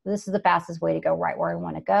 This is the fastest way to go right where I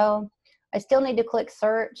want to go. I still need to click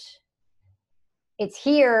search. It's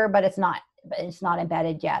here, but it's not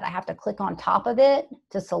embedded yet. I have to click on top of it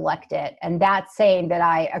to select it. And that's saying that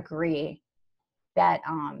I agree that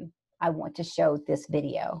I want to show this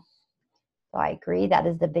video. So I agree, that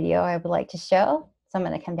is the video I would like to show. So I'm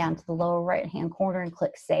going to come down to the lower right-hand corner and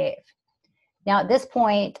click save. Now at this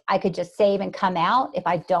point, I could just save and come out if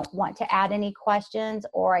I don't want to add any questions,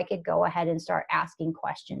 or I could go ahead and start asking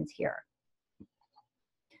questions here.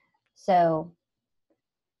 So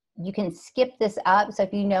you can skip this up. So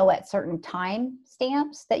if you know at certain time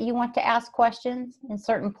stamps that you want to ask questions in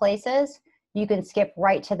certain places, you can skip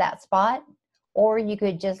right to that spot, or you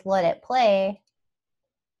could just let it play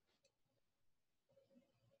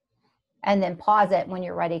and then pause it when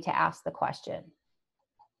you're ready to ask the question.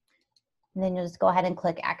 And then you'll just go ahead and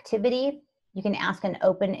click activity. You can ask an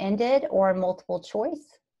open-ended or a multiple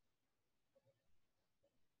choice.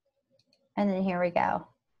 And then here we go.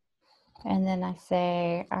 And then I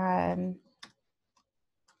say,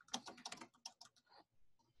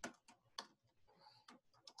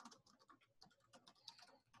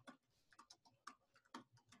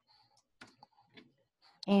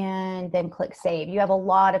 and then click save. You have a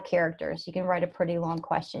lot of characters. You can write a pretty long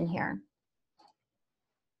question here.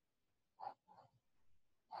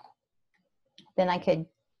 Then I could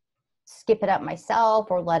skip it up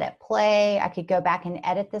myself or let it play. I could go back and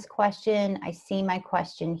edit this question. I see my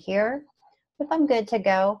question here. If I'm good to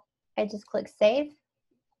go, I just click save.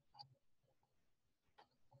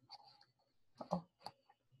 Oh,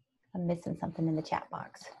 I'm missing something in the chat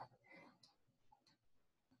box.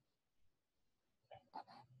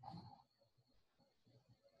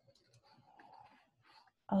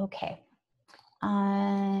 Okay,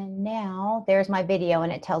 now there's my video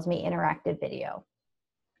and it tells me interactive video.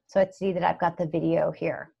 So let's see that I've got the video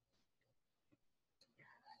here.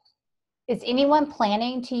 Is anyone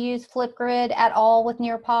planning to use Flipgrid at all with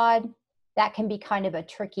Nearpod? That can be kind of a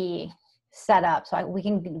tricky setup, so we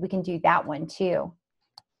can do that one too.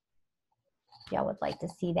 Y'all would like to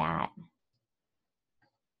see that.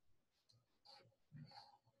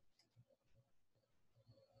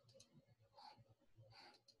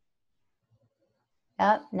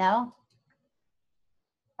 Oh, no? All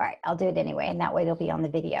right, I'll do it anyway, and that way it'll be on the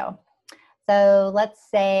video. So let's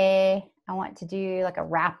say I want to do like a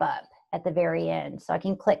wrap up at the very end. So I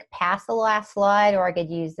can click past the last slide, or I could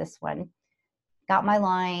use this one. Got my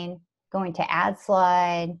line, going to add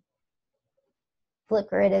slide.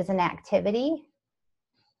 Flipgrid is an activity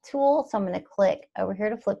tool, so I'm going to click over here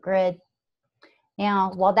to Flipgrid.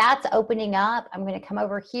 Now, while that's opening up, I'm going to come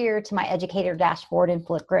over here to my educator dashboard in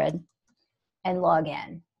Flipgrid and log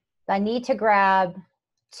in. So I need to grab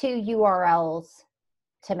 2 URLs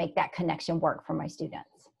to make that connection work for my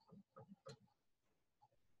students.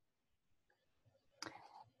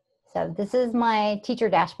 So this is my teacher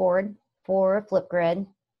dashboard for Flipgrid.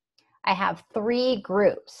 I have 3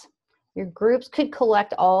 groups. Your groups could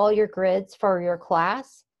collect all your grids for your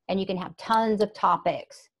class, and you can have tons of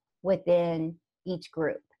topics within each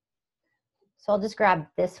group. So I'll just grab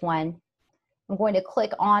this one. I'm going to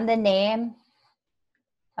click on the name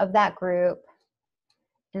of that group,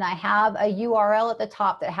 and I have a URL at the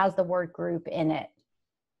top that has the word group in it.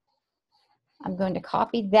 I'm going to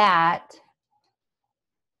copy that,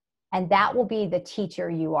 and that will be the teacher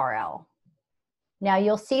URL. Now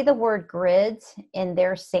you'll see the word grids in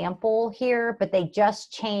their sample here, but they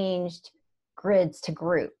just changed grids to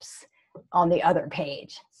groups on the other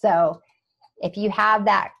page. So if you have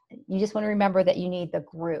that, you just want to remember that you need the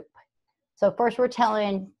group. So first we're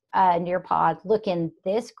telling Nearpod, look in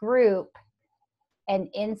this group, and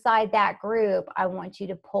inside that group, I want you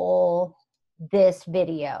to pull this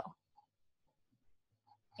video.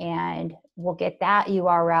 And we'll get that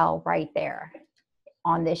URL right there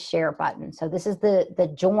on this share button. So this is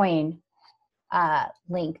the join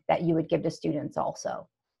link that you would give to students also.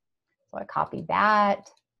 So I copy that,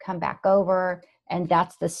 come back over, and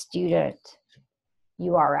that's the student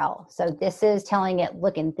URL. So this is telling it,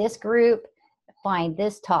 look in this group, find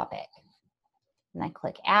this topic. And I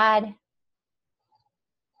click add.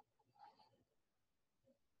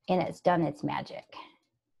 And it's done its magic.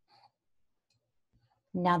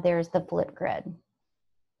 Now there's the Flipgrid.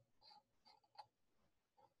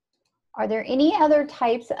 Are there any other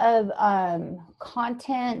types of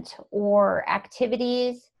content or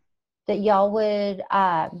activities that y'all would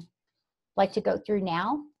like to go through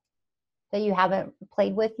now that you haven't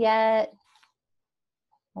played with yet?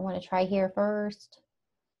 I want to try here first.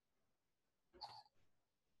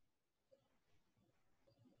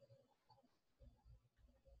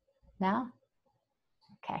 No?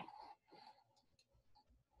 Okay.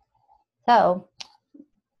 So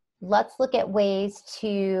let's look at ways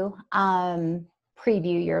to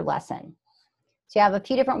preview your lesson. So you have a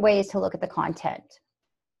few different ways to look at the content.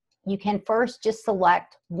 You can first just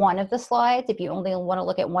select one of the slides if you only want to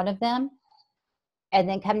look at one of them, and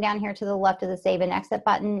then come down here to the left of the Save and Exit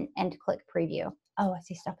button and click Preview. Oh, I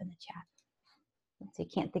see stuff in the chat. Let's see,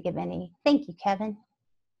 can't think of any. Thank you, Kevin.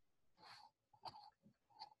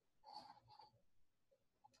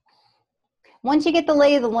 Once you get the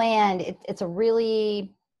lay of the land, it's a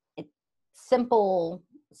really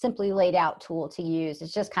simply laid out tool to use.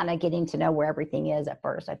 It's just kind of getting to know where everything is at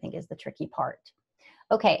first, I think, is the tricky part.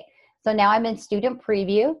 Okay, so now I'm in student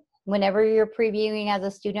preview. Whenever you're previewing as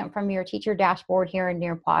a student from your teacher dashboard here in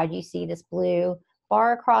Nearpod, you see this blue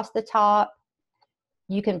bar across the top.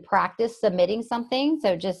 You can practice submitting something.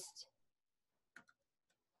 So just,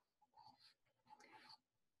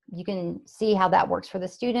 you can see how that works for the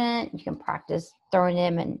student. You can practice throwing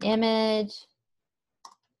in an image.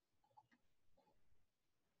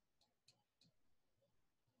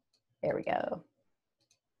 There we go.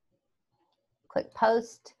 Click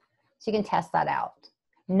post, so you can test that out.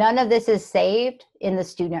 None of this is saved in the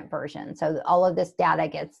student version, so all of this data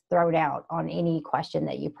gets thrown out on any question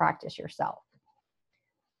that you practice yourself.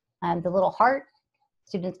 The little heart,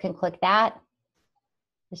 students can click that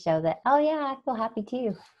to show that, oh yeah, I feel happy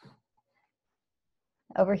too.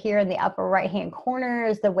 Over here in the upper right-hand corner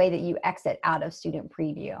is the way that you exit out of student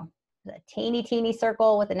preview. There's a teeny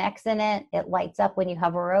circle with an X in it. It lights up when you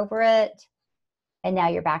hover over it. And now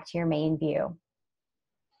you're back to your main view.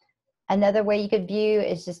 Another way you could view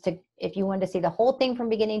is just to, if you wanted to see the whole thing from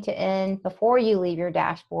beginning to end before you leave your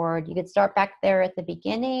dashboard, you could start back there at the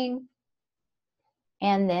beginning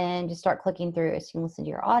and then just start clicking through. So you can listen to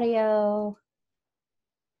your audio.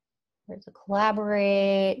 There's a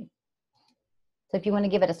collaborate. So if you want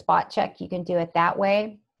to give it a spot check, you can do it that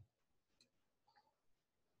way.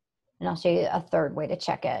 And I'll show you a third way to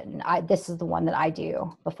check it. And this is the one that I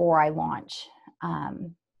do before I launch.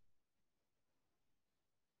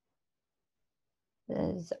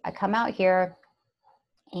 I come out here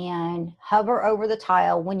and hover over the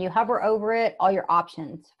tile. When you hover over it, all your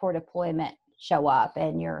options for deployment show up,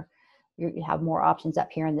 and you have more options up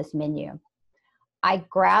here in this menu. I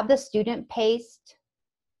grab the student paste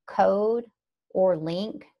code or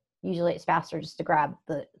link. Usually it's faster just to grab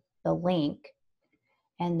the link.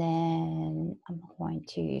 And then I'm going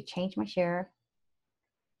to change my share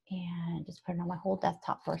and just put it on my whole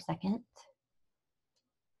desktop for a second.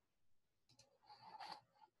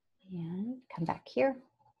 And come back here.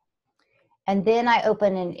 And then I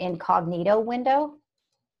open an incognito window.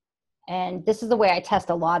 And this is the way I test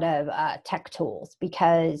a lot of tech tools,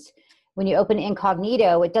 because when you open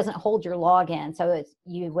incognito, it doesn't hold your login. So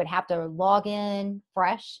you would have to log in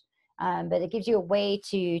fresh, but it gives you a way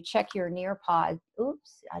to check your Nearpod.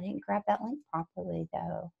 Oops, I didn't grab that link properly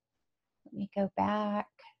though. Let me go back,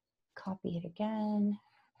 copy it again.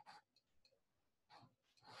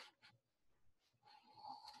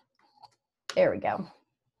 There we go.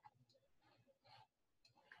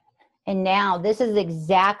 And now this is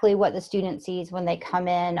exactly what the student sees when they come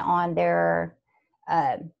in on their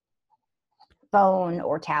phone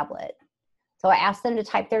or tablet. So I asked them to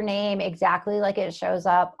type their name exactly like it shows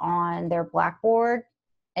up on their Blackboard.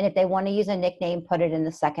 And if they want to use a nickname, put it in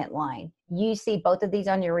the second line. You see both of these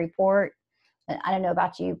on your report. And I don't know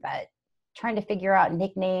about you, but trying to figure out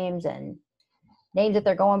nicknames and names that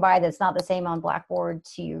they're going by that's not the same on Blackboard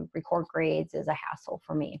to record grades is a hassle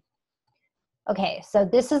for me. Okay, so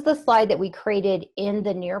this is the slide that we created in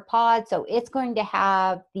the Nearpod. So it's going to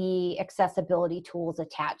have the accessibility tools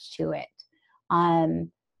attached to it.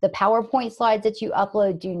 The PowerPoint slides that you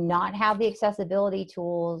upload do not have the accessibility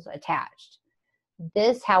tools attached.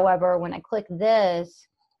 This, however, when I click this,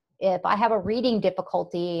 if I have a reading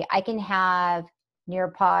difficulty, I can have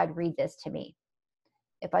Nearpod read this to me.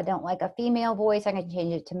 If I don't like a female voice, I can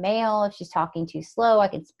change it to male. If she's talking too slow, I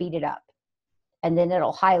can speed it up. And then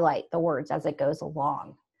it'll highlight the words as it goes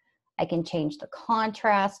along. I can change the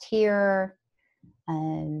contrast here.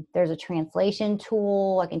 And there's a translation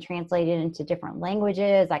tool. I can translate it into different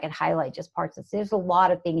languages. I can highlight just parts of it. There's a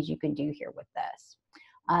lot of things you can do here with this.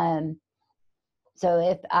 So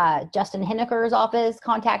if Justin Henniker's office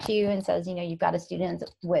contacts you and says, you know, you've got a student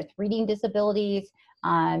with reading disabilities,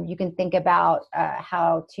 you can think about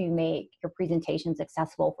how to make your presentations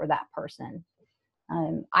accessible for that person.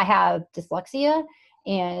 I have dyslexia,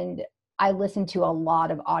 and I listen to a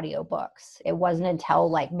lot of audiobooks. It wasn't until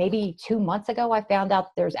like maybe 2 months ago I found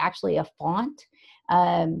out there's actually a font.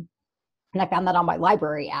 And I found that on my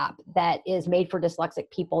library app that is made for dyslexic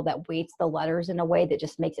people that weights the letters in a way that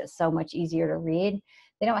just makes it so much easier to read.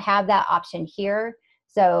 They don't have that option here.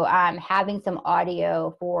 So having some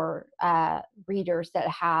audio for readers that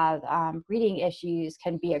have reading issues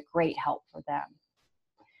can be a great help for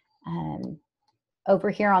them.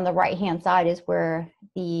 Over here on the right-hand side is where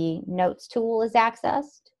the notes tool is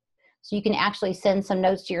accessed. So you can actually send some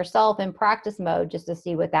notes to yourself in practice mode just to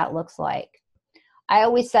see what that looks like. I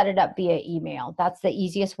always set it up via email. That's the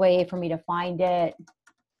easiest way for me to find it.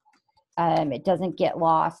 It doesn't get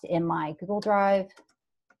lost in my Google Drive.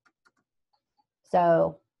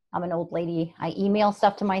 So I'm an old lady. I email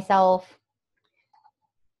stuff to myself.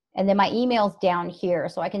 And then my email's down here,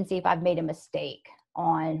 so I can see if I've made a mistake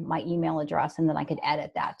on my email address, and then I could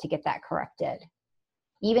edit that to get that corrected.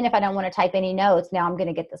 Even if I don't want to type any notes, now I'm going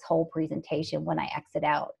to get this whole presentation when I exit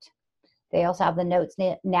out. They also have the notes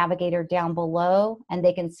navigator down below, and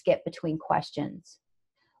they can skip between questions.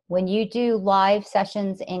 When you do live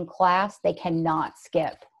sessions in class, they cannot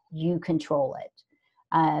skip. You control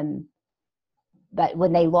it. But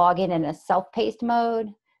when they log in a self-paced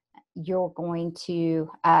mode, you're going to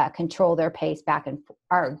control their pace back and forth,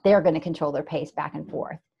 or they're going to control their pace back and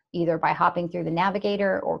forth, either by hopping through the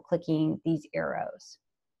navigator or clicking these arrows.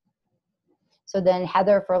 So then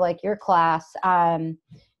Heather, for like your class,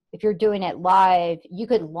 if you're doing it live, you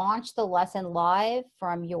could launch the lesson live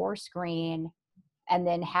from your screen and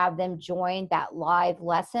then have them join that live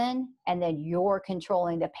lesson, and then you're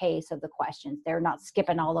controlling the pace of the questions. They're not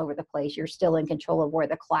skipping all over the place. You're still in control of where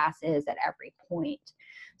the class is at every point.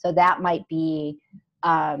 So that might be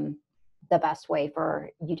the best way for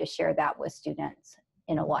you to share that with students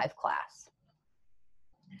in a live class.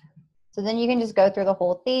 So then you can just go through the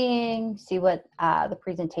whole thing, see what the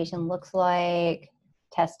presentation looks like,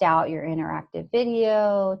 test out your interactive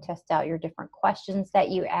video, test out your different questions that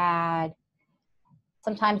you add.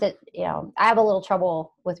 Sometimes I have a little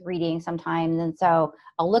trouble with reading sometimes, and so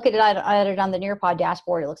I'll look at it on the Nearpod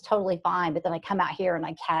dashboard. It looks totally fine, but then I come out here and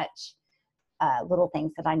I catch little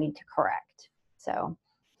things that I need to correct. So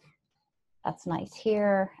that's nice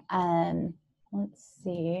here. Let's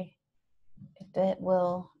see if it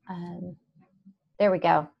will, there we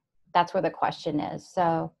go. That's where the question is.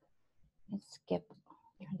 So let's skip,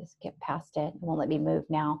 I'm trying to skip past it. It won't let me move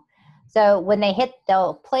now. So when they hit,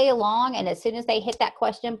 they'll play along, and as soon as they hit that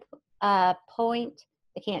question point,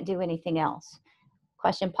 they can't do anything else.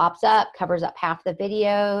 Question pops up, covers up half the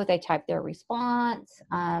video. They type their response.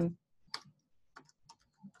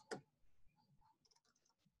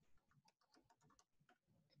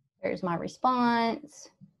 There's my response.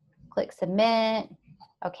 Click submit.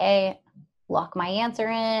 Okay, lock my answer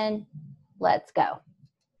in. Let's go.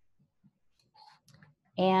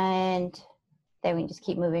 And then we just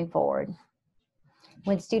keep moving forward.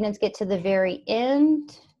 When students get to the very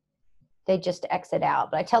end, they just exit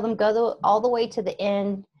out. But I tell them go all the way to the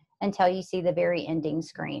end until you see the very ending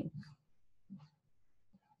screen.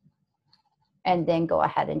 And then go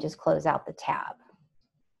ahead and just close out the tab.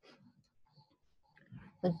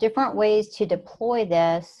 The different ways to deploy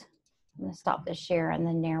this, I'm going to stop the share and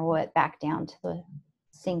then narrow it back down to the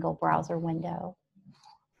single browser window.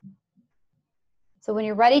 So when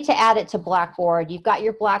you're ready to add it to Blackboard, you've got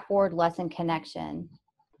your Blackboard lesson connection.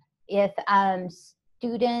 If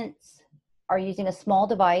students are using a small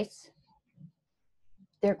device,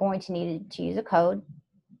 they're going to need to use a code.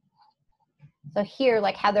 So here,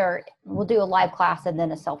 like Heather, we'll do a live class and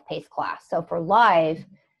then a self-paced class. So for live,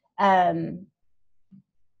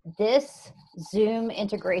 this Zoom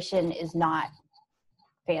integration is not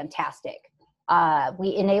fantastic.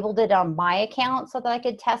 We enabled it on my account so that I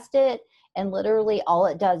could test it, and literally all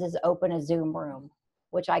it does is open a Zoom room,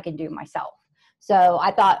 which I can do myself. So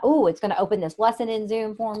I thought, oh, it's going to open this lesson in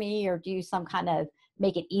Zoom for me, or do some kind of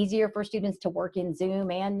make it easier for students to work in Zoom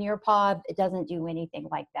and Nearpod. It doesn't do anything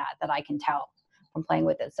like that I can tell from playing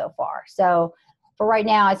with it so far. So for right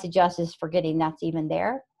now, I suggest is forgetting that's even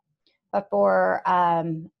there. But for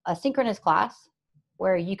a synchronous class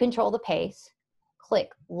where you control the pace,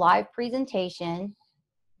 click live presentation,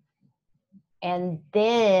 and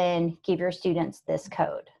then give your students this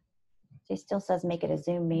code. It still says make it a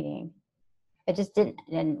Zoom meeting. It just didn't,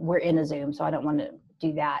 and we're in a Zoom, so I don't want to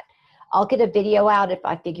do that. I'll get a video out if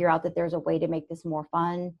I figure out that there's a way to make this more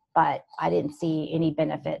fun, but I didn't see any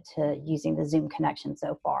benefit to using the Zoom connection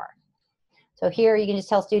so far. So here you can just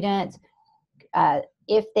tell students, even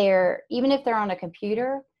if they're on a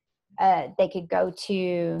computer, they could go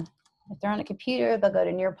to, if they're on a computer, they'll go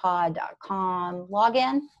to nearpod.com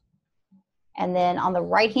login. And then on the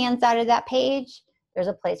right-hand side of that page, there's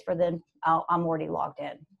a place for them. Oh, I'm already logged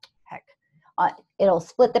in. Heck. It'll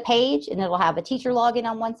split the page, and it'll have a teacher login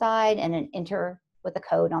on one side and an enter with a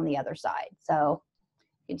code on the other side. So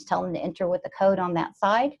you just tell them to enter with the code on that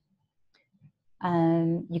side.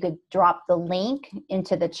 You could drop the link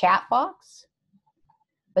into the chat box,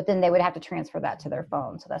 but then they would have to transfer that to their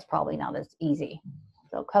phone. So that's probably not as easy.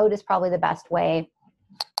 So code is probably the best way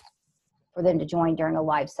for them to join during a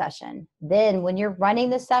live session. Then when you're running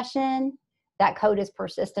the session, that code is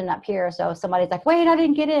persistent up here. So if somebody's like, wait, I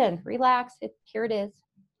didn't get in, relax, here it is.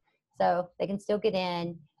 So they can still get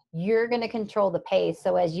in. You're gonna control the pace.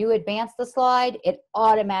 So as you advance the slide, it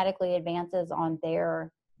automatically advances on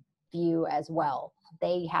their view as well.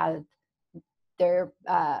 They have their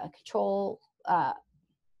control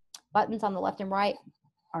buttons on the left and right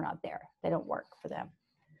are not there. They don't work for them.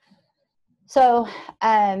 So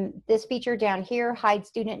this feature down here, hide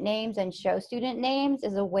student names and show student names,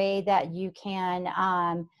 is a way that you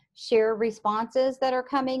can share responses that are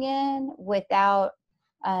coming in without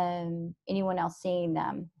anyone else seeing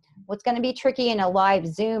them. What's going to be tricky in a live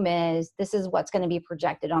Zoom is this is what's going to be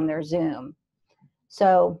projected on their Zoom.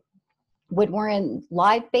 So when we're in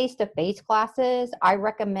live face-to-face classes, I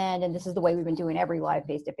recommend, and this is the way we've been doing every live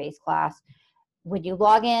face-to-face class, when you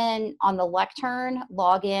log in on the lectern,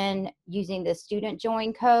 log in using the student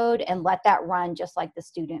join code and let that run just like the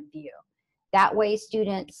student view. That way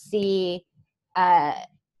students see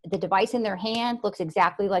the device in their hand looks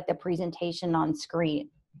exactly like the presentation on screen.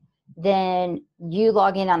 Then you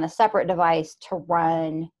log in on a separate device to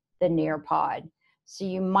run the Nearpod. So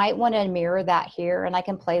you might want to mirror that here, and I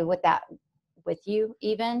can play with that with you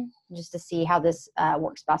even, just to see how this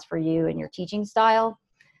works best for you and your teaching style.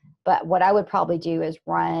 But what I would probably do is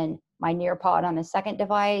run my Nearpod on a second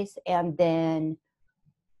device and then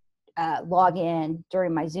log in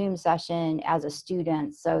during my Zoom session as a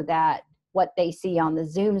student so that what they see on the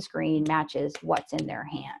Zoom screen matches what's in their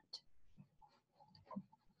hand.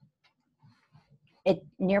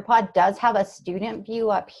 Nearpod does have a student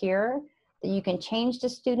view up here that you can change to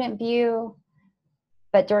student view,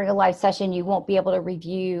 but during a live session, you won't be able to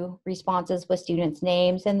review responses with students'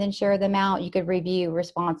 names and then share them out. You could review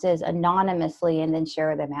responses anonymously and then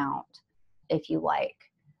share them out if you like.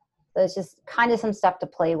 So it's just kind of some stuff to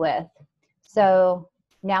play with. So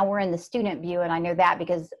now we're in the student view, and I know that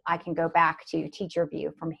because I can go back to teacher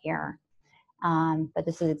view from here. But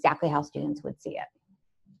this is exactly how students would see it.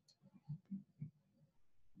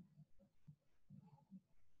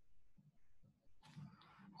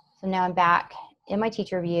 So now I'm back in my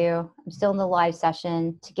teacher view. I'm still in the live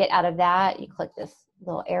session. To get out of that, you click this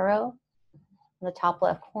little arrow in the top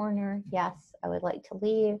left corner. Yes, I would like to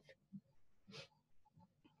leave.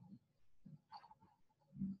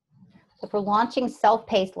 So for launching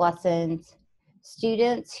self-paced lessons,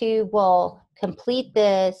 students who will complete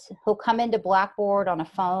this, who'll come into Blackboard on a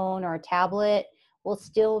phone or a tablet, will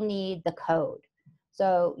still need the code.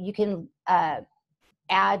 So you can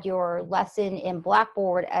add your lesson in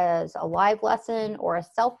Blackboard as a live lesson or a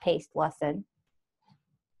self-paced lesson.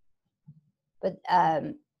 But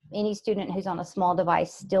any student who's on a small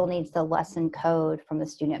device still needs the lesson code from the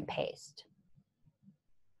student paced.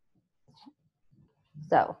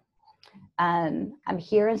 So I'm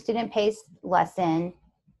here in student paced lesson.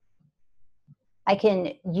 I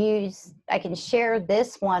can share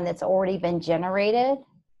this one that's already been generated.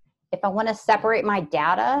 If I want to separate my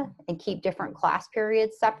data and keep different class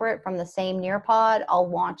periods separate from the same Nearpod, I'll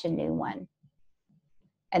launch a new one.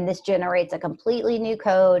 And this generates a completely new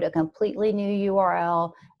code, a completely new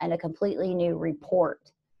URL, and a completely new report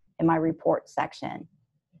in my report section.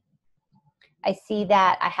 I see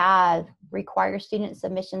that I have require student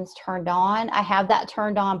submissions turned on. I have that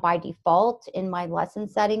turned on by default in my lesson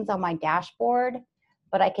settings on my dashboard,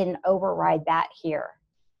 but I can override that here.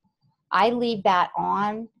 I leave that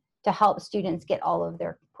on to help students get all of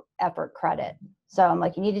their effort credit. So I'm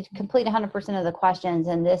like, you need to complete 100% of the questions,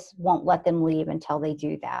 and this won't let them leave until they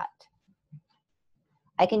do that.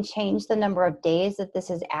 I can change the number of days that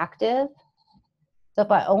this is active. So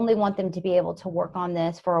if I only want them to be able to work on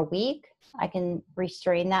this for a week, I can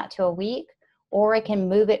restrain that to a week, or I can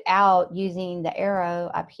move it out using the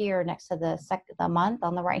arrow up here next to the month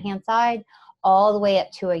on the right-hand side, all the way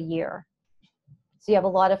up to a year. So you have a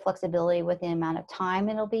lot of flexibility with the amount of time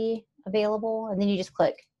it'll be available, and then you just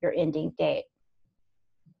click your ending date.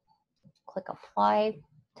 Click apply,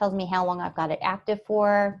 tells me how long I've got it active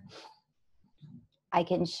for. I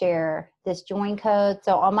can share this join code.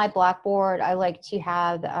 So on my Blackboard, I like to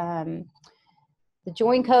have the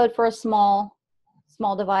join code for a small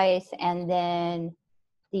device, and then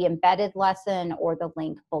the embedded lesson or the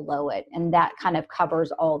link below it. And that kind of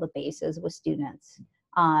covers all the bases with students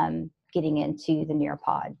getting into the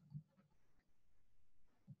Nearpod.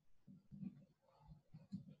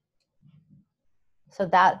 So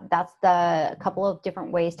that's the couple of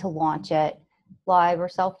different ways to launch it, live or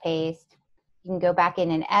self-paced. You can go back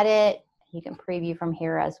in and edit. You can preview from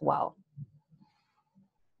here as well.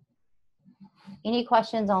 Any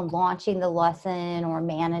questions on launching the lesson or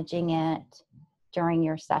managing it during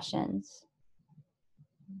your sessions?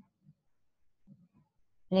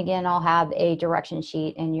 And again, I'll have a direction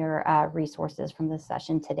sheet in your resources from this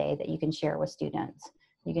session today that you can share with students.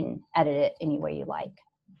 You can edit it any way you like.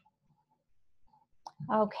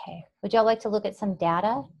 Okay, would y'all like to look at some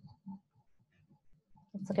data?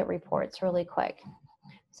 Let's look at reports really quick.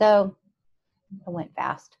 So I went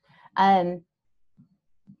fast.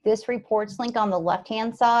 This reports link on the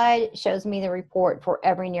left-hand side shows me the report for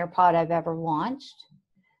every Nearpod I've ever launched.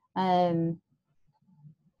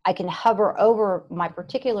 I can hover over my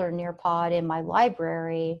particular Nearpod in my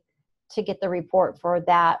library to get the report for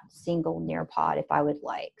that single Nearpod if I would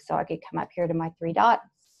like. So I could come up here to my 3 dots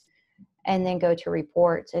and then go to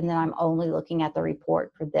reports, and then I'm only looking at the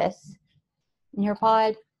report for this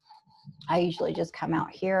Nearpod. I usually just come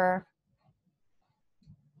out here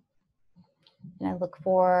and I look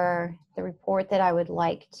for the report that I would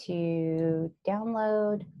like to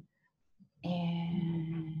download.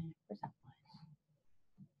 And where's that one?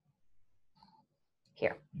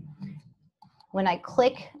 Here. When I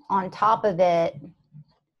click on top of it,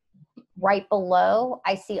 right below,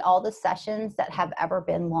 I see all the sessions that have ever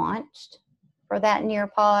been launched for that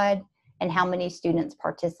Nearpod and how many students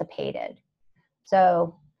participated.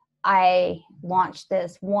 So I launched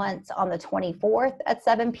this once on the 24th at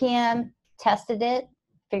 7 p.m., tested it,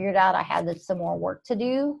 figured out I had some more work to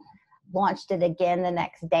do, launched it again the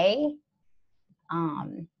next day,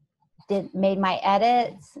 made my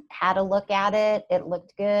edits, had a look at it, it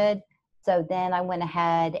looked good. So then I went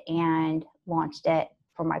ahead and launched it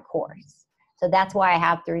for my course. So that's why I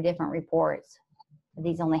have 3 different reports.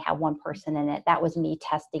 These only have 1 person in it. That was me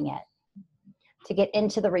testing it. To get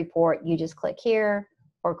into the report, you just click here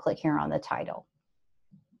or click here on the title.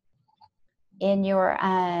 In your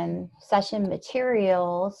session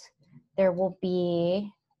materials, there will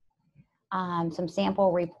be some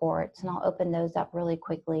sample reports, and I'll open those up really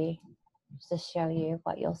quickly just to show you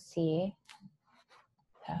what you'll see.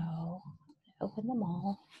 So open them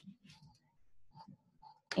all.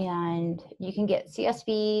 And you can get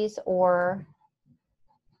CSVs or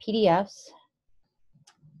PDFs.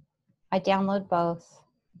 I download both.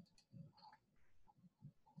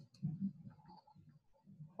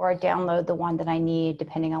 Or I download the one that I need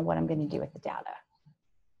depending on what I'm going to do with the data.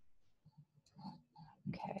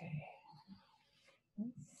 Okay.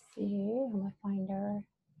 Let's see on my Finder.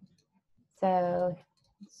 So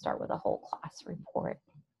let's start with a whole class report.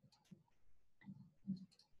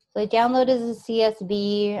 So I downloaded as a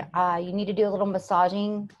CSV. You need to do a little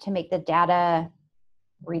massaging to make the data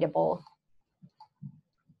readable.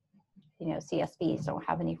 You know, CSVs don't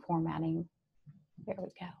have any formatting. There we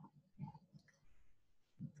go.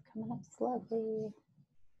 It's coming up slowly.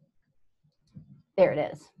 There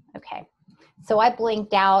it is. Okay. So I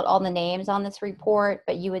blinked out all the names on this report,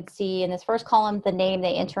 but you would see in this first column the name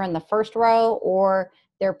they enter in the first row, or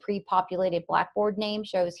their pre-populated Blackboard name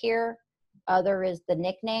shows here. Other is the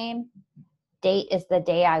nickname. Date is the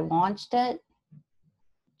day I launched it.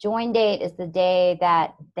 Join date is the day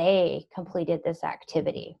that they completed this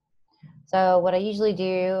activity. So what I usually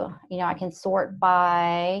do, you know, I can sort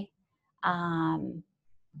by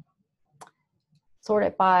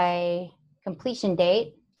completion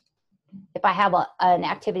date. If I have an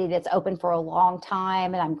activity that's open for a long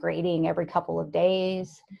time and I'm grading every couple of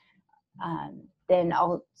days, then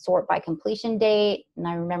I'll sort by completion date. And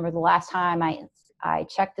I remember the last time I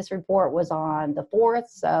checked this report was on the 4th.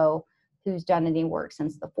 So who's done any work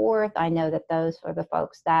since the 4th? I know that those are the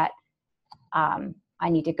folks that I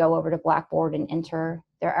need to go over to Blackboard and enter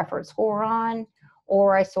their effort score on.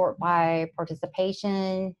 Or I sort by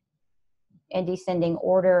participation in descending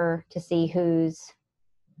order to see who's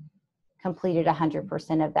completed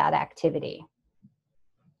 100% of that activity.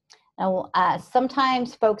 Now,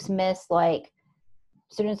 sometimes folks miss, like,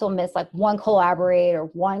 students will miss like one collaborate or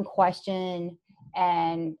one question,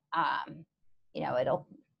 and you know,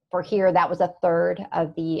 for here that was a third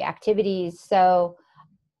of the activities. So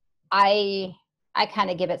I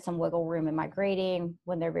kind of give it some wiggle room in my grading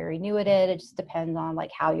when they're very new at it. It just depends on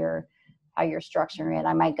like how you're structuring it.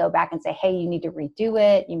 I might go back and say, hey, you need to redo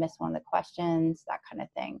it. You missed one of the questions, that kind of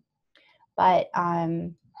thing. But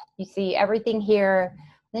you see everything here.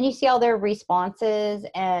 Then you see all their responses,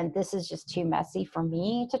 and this is just too messy for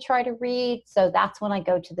me to try to read. So that's when I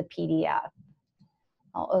go to the PDF.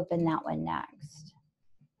 I'll open that one next.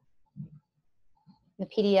 The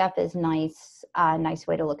PDF is nice, nice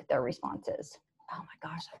way to look at their responses. Oh my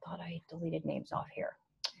gosh, I thought I deleted names off here.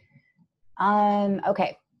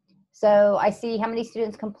 Okay, so I see how many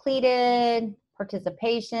students completed,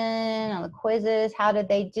 participation on the quizzes, how did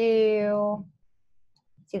they do?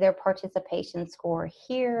 See their participation score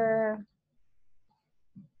here.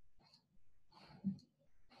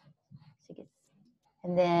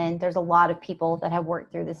 And then there's a lot of people that have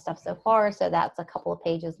worked through this stuff so far, so that's a couple of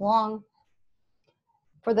pages long.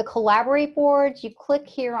 For the Collaborate boards, you click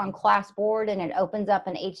here on Class Board and it opens up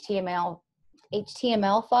an HTML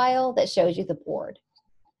file that shows you the board.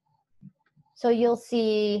 So you'll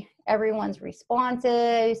see everyone's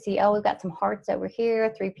responses. See, oh, we've got some hearts over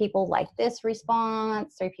here. 3 people like this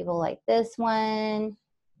response, 3 people like this one.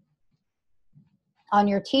 On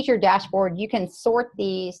your teacher dashboard, you can sort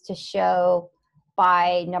these to show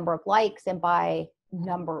by number of likes and by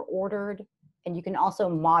number ordered. And you can also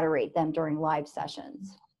moderate them during live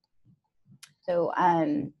sessions. So,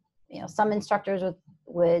 you know, some instructors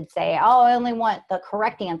would say, oh, I only want the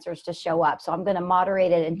correct answers to show up. So I'm going to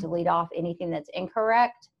moderate it and delete off anything that's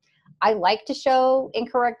incorrect. I like to show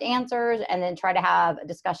incorrect answers and then try to have a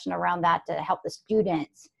discussion around that to help the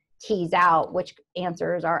students tease out which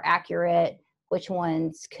answers are accurate, which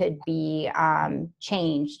ones could be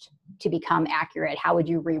changed to become accurate. How would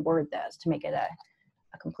you reword this to make it a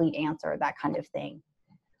complete answer, that kind of thing.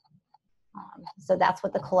 So that's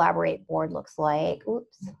what the Collaborate board looks like.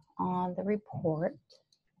 Oops, on the report.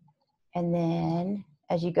 And then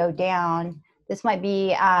as you go down, this might be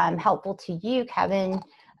helpful to you, Kevin.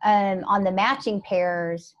 On the matching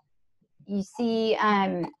pairs, you see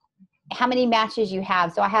how many matches you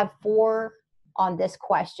have. So I have 4 on this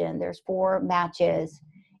question. There's 4 matches.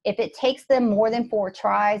 If it takes them more than 4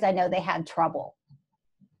 tries, I know they had trouble.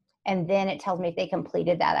 And then it tells me if they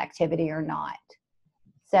completed that activity or not.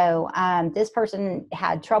 So this person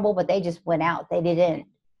had trouble, but they just went out. They didn't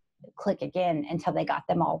click again until they got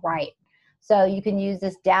them all right. So you can use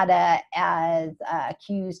this data as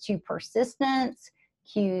cues to persistence,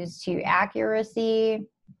 cues to accuracy.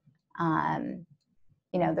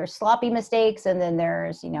 You know, there's sloppy mistakes, and then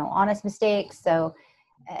there's, you know, honest mistakes. So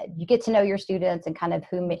you get to know your students and kind of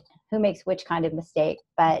who makes which kind of mistake.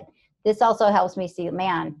 But this also helps me see,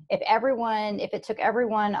 man, if it took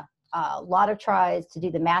everyone a lot of tries to do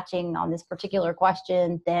the matching on this particular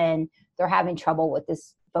question, then they're having trouble with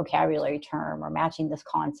this vocabulary term or matching this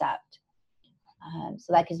concept.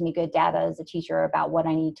 So that gives me good data as a teacher about what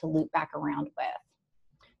I need to loop back around with.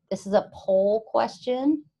 This is a poll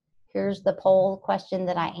question. Here's the poll question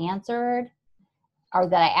that I answered, or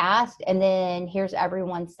that I asked, and then here's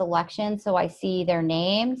everyone's selection. So I see their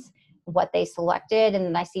names, what they selected, and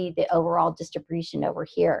then I see the overall distribution over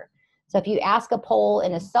here. So if you ask a poll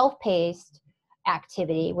in a self-paced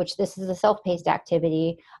activity, which this is a self-paced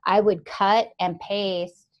activity, I would cut and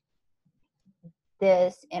paste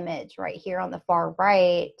this image right here on the far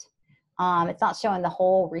right. It's not showing the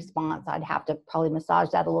whole response. I'd have to probably massage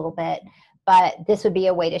that a little bit, but this would be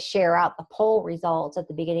a way to share out the poll results at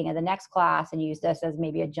the beginning of the next class and use this as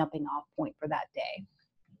maybe a jumping off point for that day.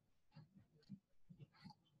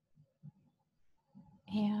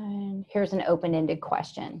 And here's an open-ended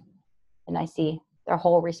question. And I see their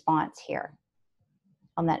whole response here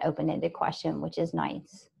on that open-ended question, which is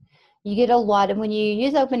nice. You get a lot of, when you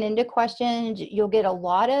use open-ended questions, you'll get a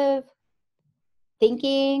lot of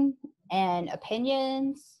thinking and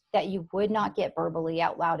opinions that you would not get verbally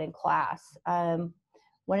out loud in class.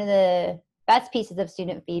 One of the best pieces of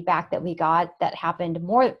student feedback that we got that happened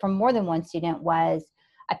from more than one student was,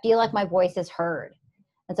 I feel like my voice is heard.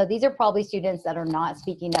 And so these are probably students that are not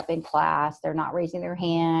speaking up in class. They're not raising their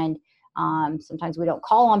hand. Sometimes we don't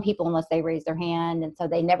call on people unless they raise their hand. And so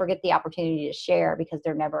they never get the opportunity to share because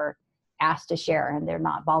they're never asked to share and they're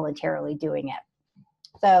not voluntarily doing it.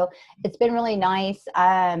 So it's been really nice.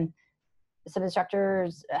 Some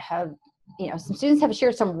instructors have, some students have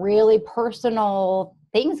shared some really personal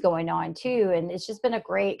things going on too. And it's just been a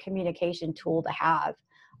great communication tool to have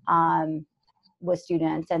with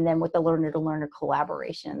students, and then with the learner-to-learner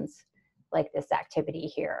collaborations like this activity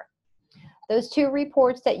here. Those 2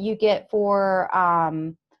 reports that you get for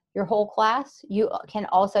your whole class, you can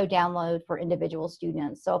also download for individual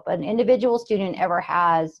students. So if an individual student ever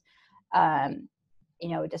has, a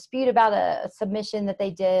dispute about a submission that they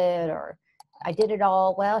did, or I did it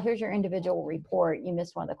all, well, here's your individual report. You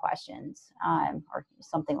missed one of the questions, or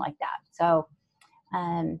something like that. So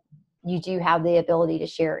you do have the ability to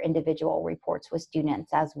share individual reports with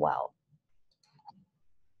students as well.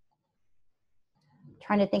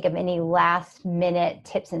 Trying to think of any last minute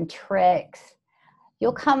tips and tricks.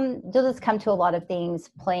 You'll just come to a lot of things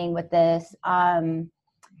playing with this.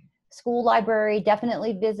 School library,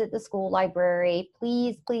 definitely visit the school library.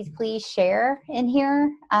 Please, please, please share in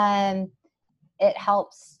here. It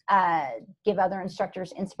helps give other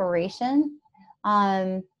instructors inspiration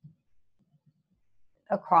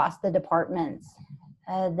across the departments.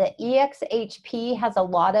 The EXHP has a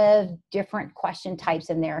lot of different question types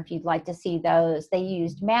in there if you'd like to see those. They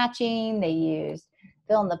used matching, they used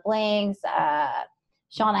fill in the blanks.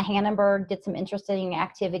 Shauna Hannenberg did some interesting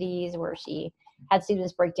activities where she had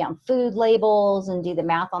students break down food labels and do the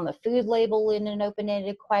math on the food label in an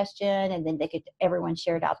open-ended question, and then everyone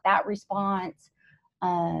shared out that response.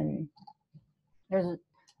 There's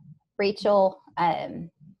Rachel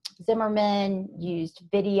Zimmerman used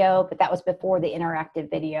video, but that was before the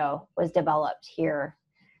interactive video was developed here.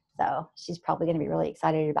 So she's probably going to be really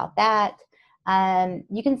excited about that.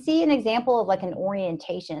 You can see an example of like an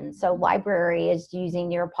orientation. So library is using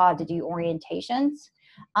Nearpod to do orientations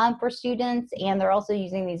for students, and they're also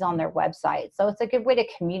using these on their website. So it's a good way to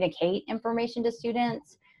communicate information to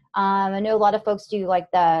students. I know a lot of folks do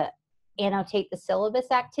like the annotate the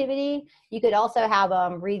syllabus activity. You could also have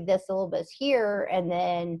them read the syllabus here, and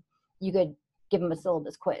then you could give them a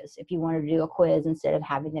syllabus quiz if you wanted to do a quiz instead of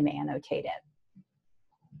having them annotate it.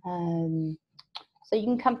 So you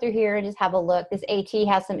can come through here and just have a look. This AT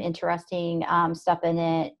has some interesting stuff in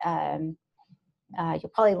it.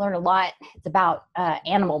 You'll probably learn a lot. It's about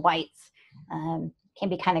animal bites. Can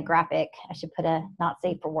be kind of graphic. I should put a not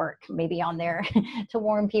safe for work maybe on there to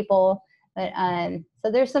warn people. But so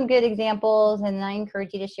there's some good examples, and I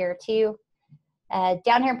encourage you to share too.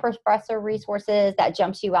 Down here in Professor Resources, that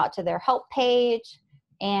jumps you out to their help page.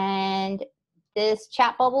 And this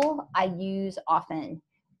chat bubble I use often.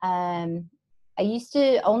 I used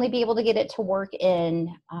to only be able to get it to work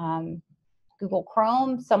in Google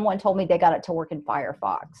Chrome. Someone told me they got it to work in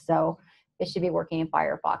Firefox. So it should be working in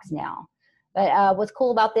Firefox now. But what's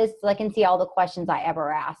cool about this is I can see all the questions I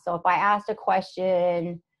ever asked. So if I asked a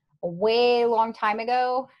question a way long time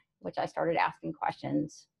ago, which I started asking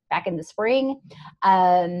questions back in the spring,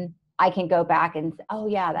 I can go back and, oh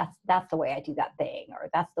yeah, that's the way I do that thing, or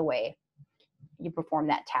that's the way you perform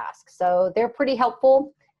that task. So they're pretty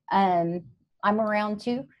helpful. I'm around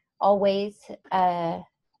too, always, to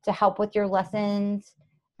help with your lessons.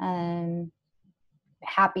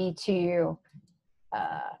 Happy to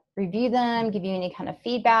review them, give you any kind of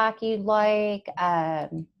feedback you'd like.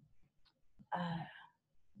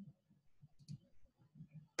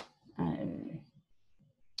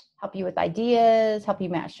 Help you with ideas, help you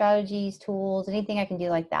match strategies, tools, anything I can do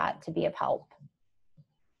like that to be of help.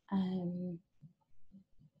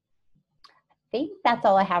 think that's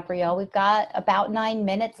all I have for y'all. We've got about 9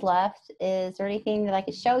 minutes left. Is there anything that I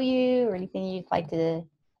could show you or anything you'd like to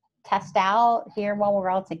test out here while we're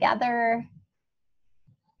all together?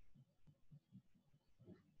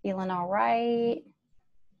 Feeling all right?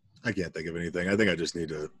 I can't think of anything. I think I just need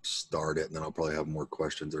to start it, and then I'll probably have more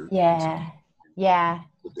questions. Or Yeah.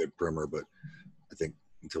 a good primer, but I think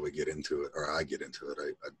until we get into it, or I get into it,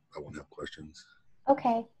 I won't have questions.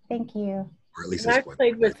 Okay, thank you. Or at least I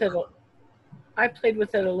played with it. I played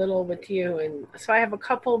with it a little with you, and so I have a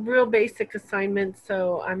couple real basic assignments.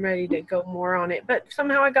 So I'm ready to go more on it. But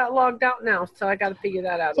somehow I got logged out now, so I got to figure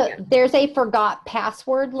that out again. There's a forgot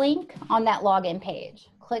password link on that login page.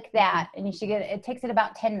 Click that, and you should get it. It takes it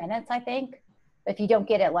about 10 minutes, I think. If you don't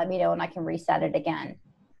get it, let me know, and I can reset it again.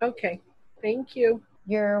 Okay, thank you.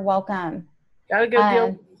 You're welcome. Gotta go deal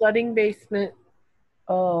with flooding basement.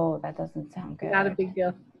 Oh, that doesn't sound good. Not a big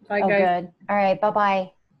deal. Bye, guys. Good. All right,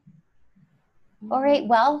 bye-bye. All right,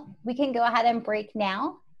 well, we can go ahead and break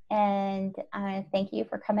now. And thank you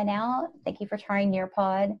for coming out. Thank you for trying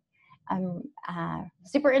Nearpod. I'm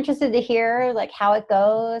super interested to hear like how it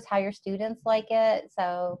goes, how your students like it.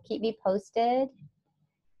 So keep me posted.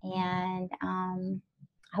 And I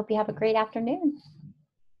hope you have a great afternoon.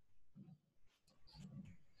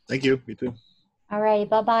 Thank you. You too. All right,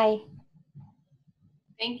 bye-bye.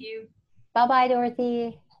 Thank you. Bye-bye,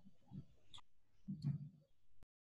 Dorothy.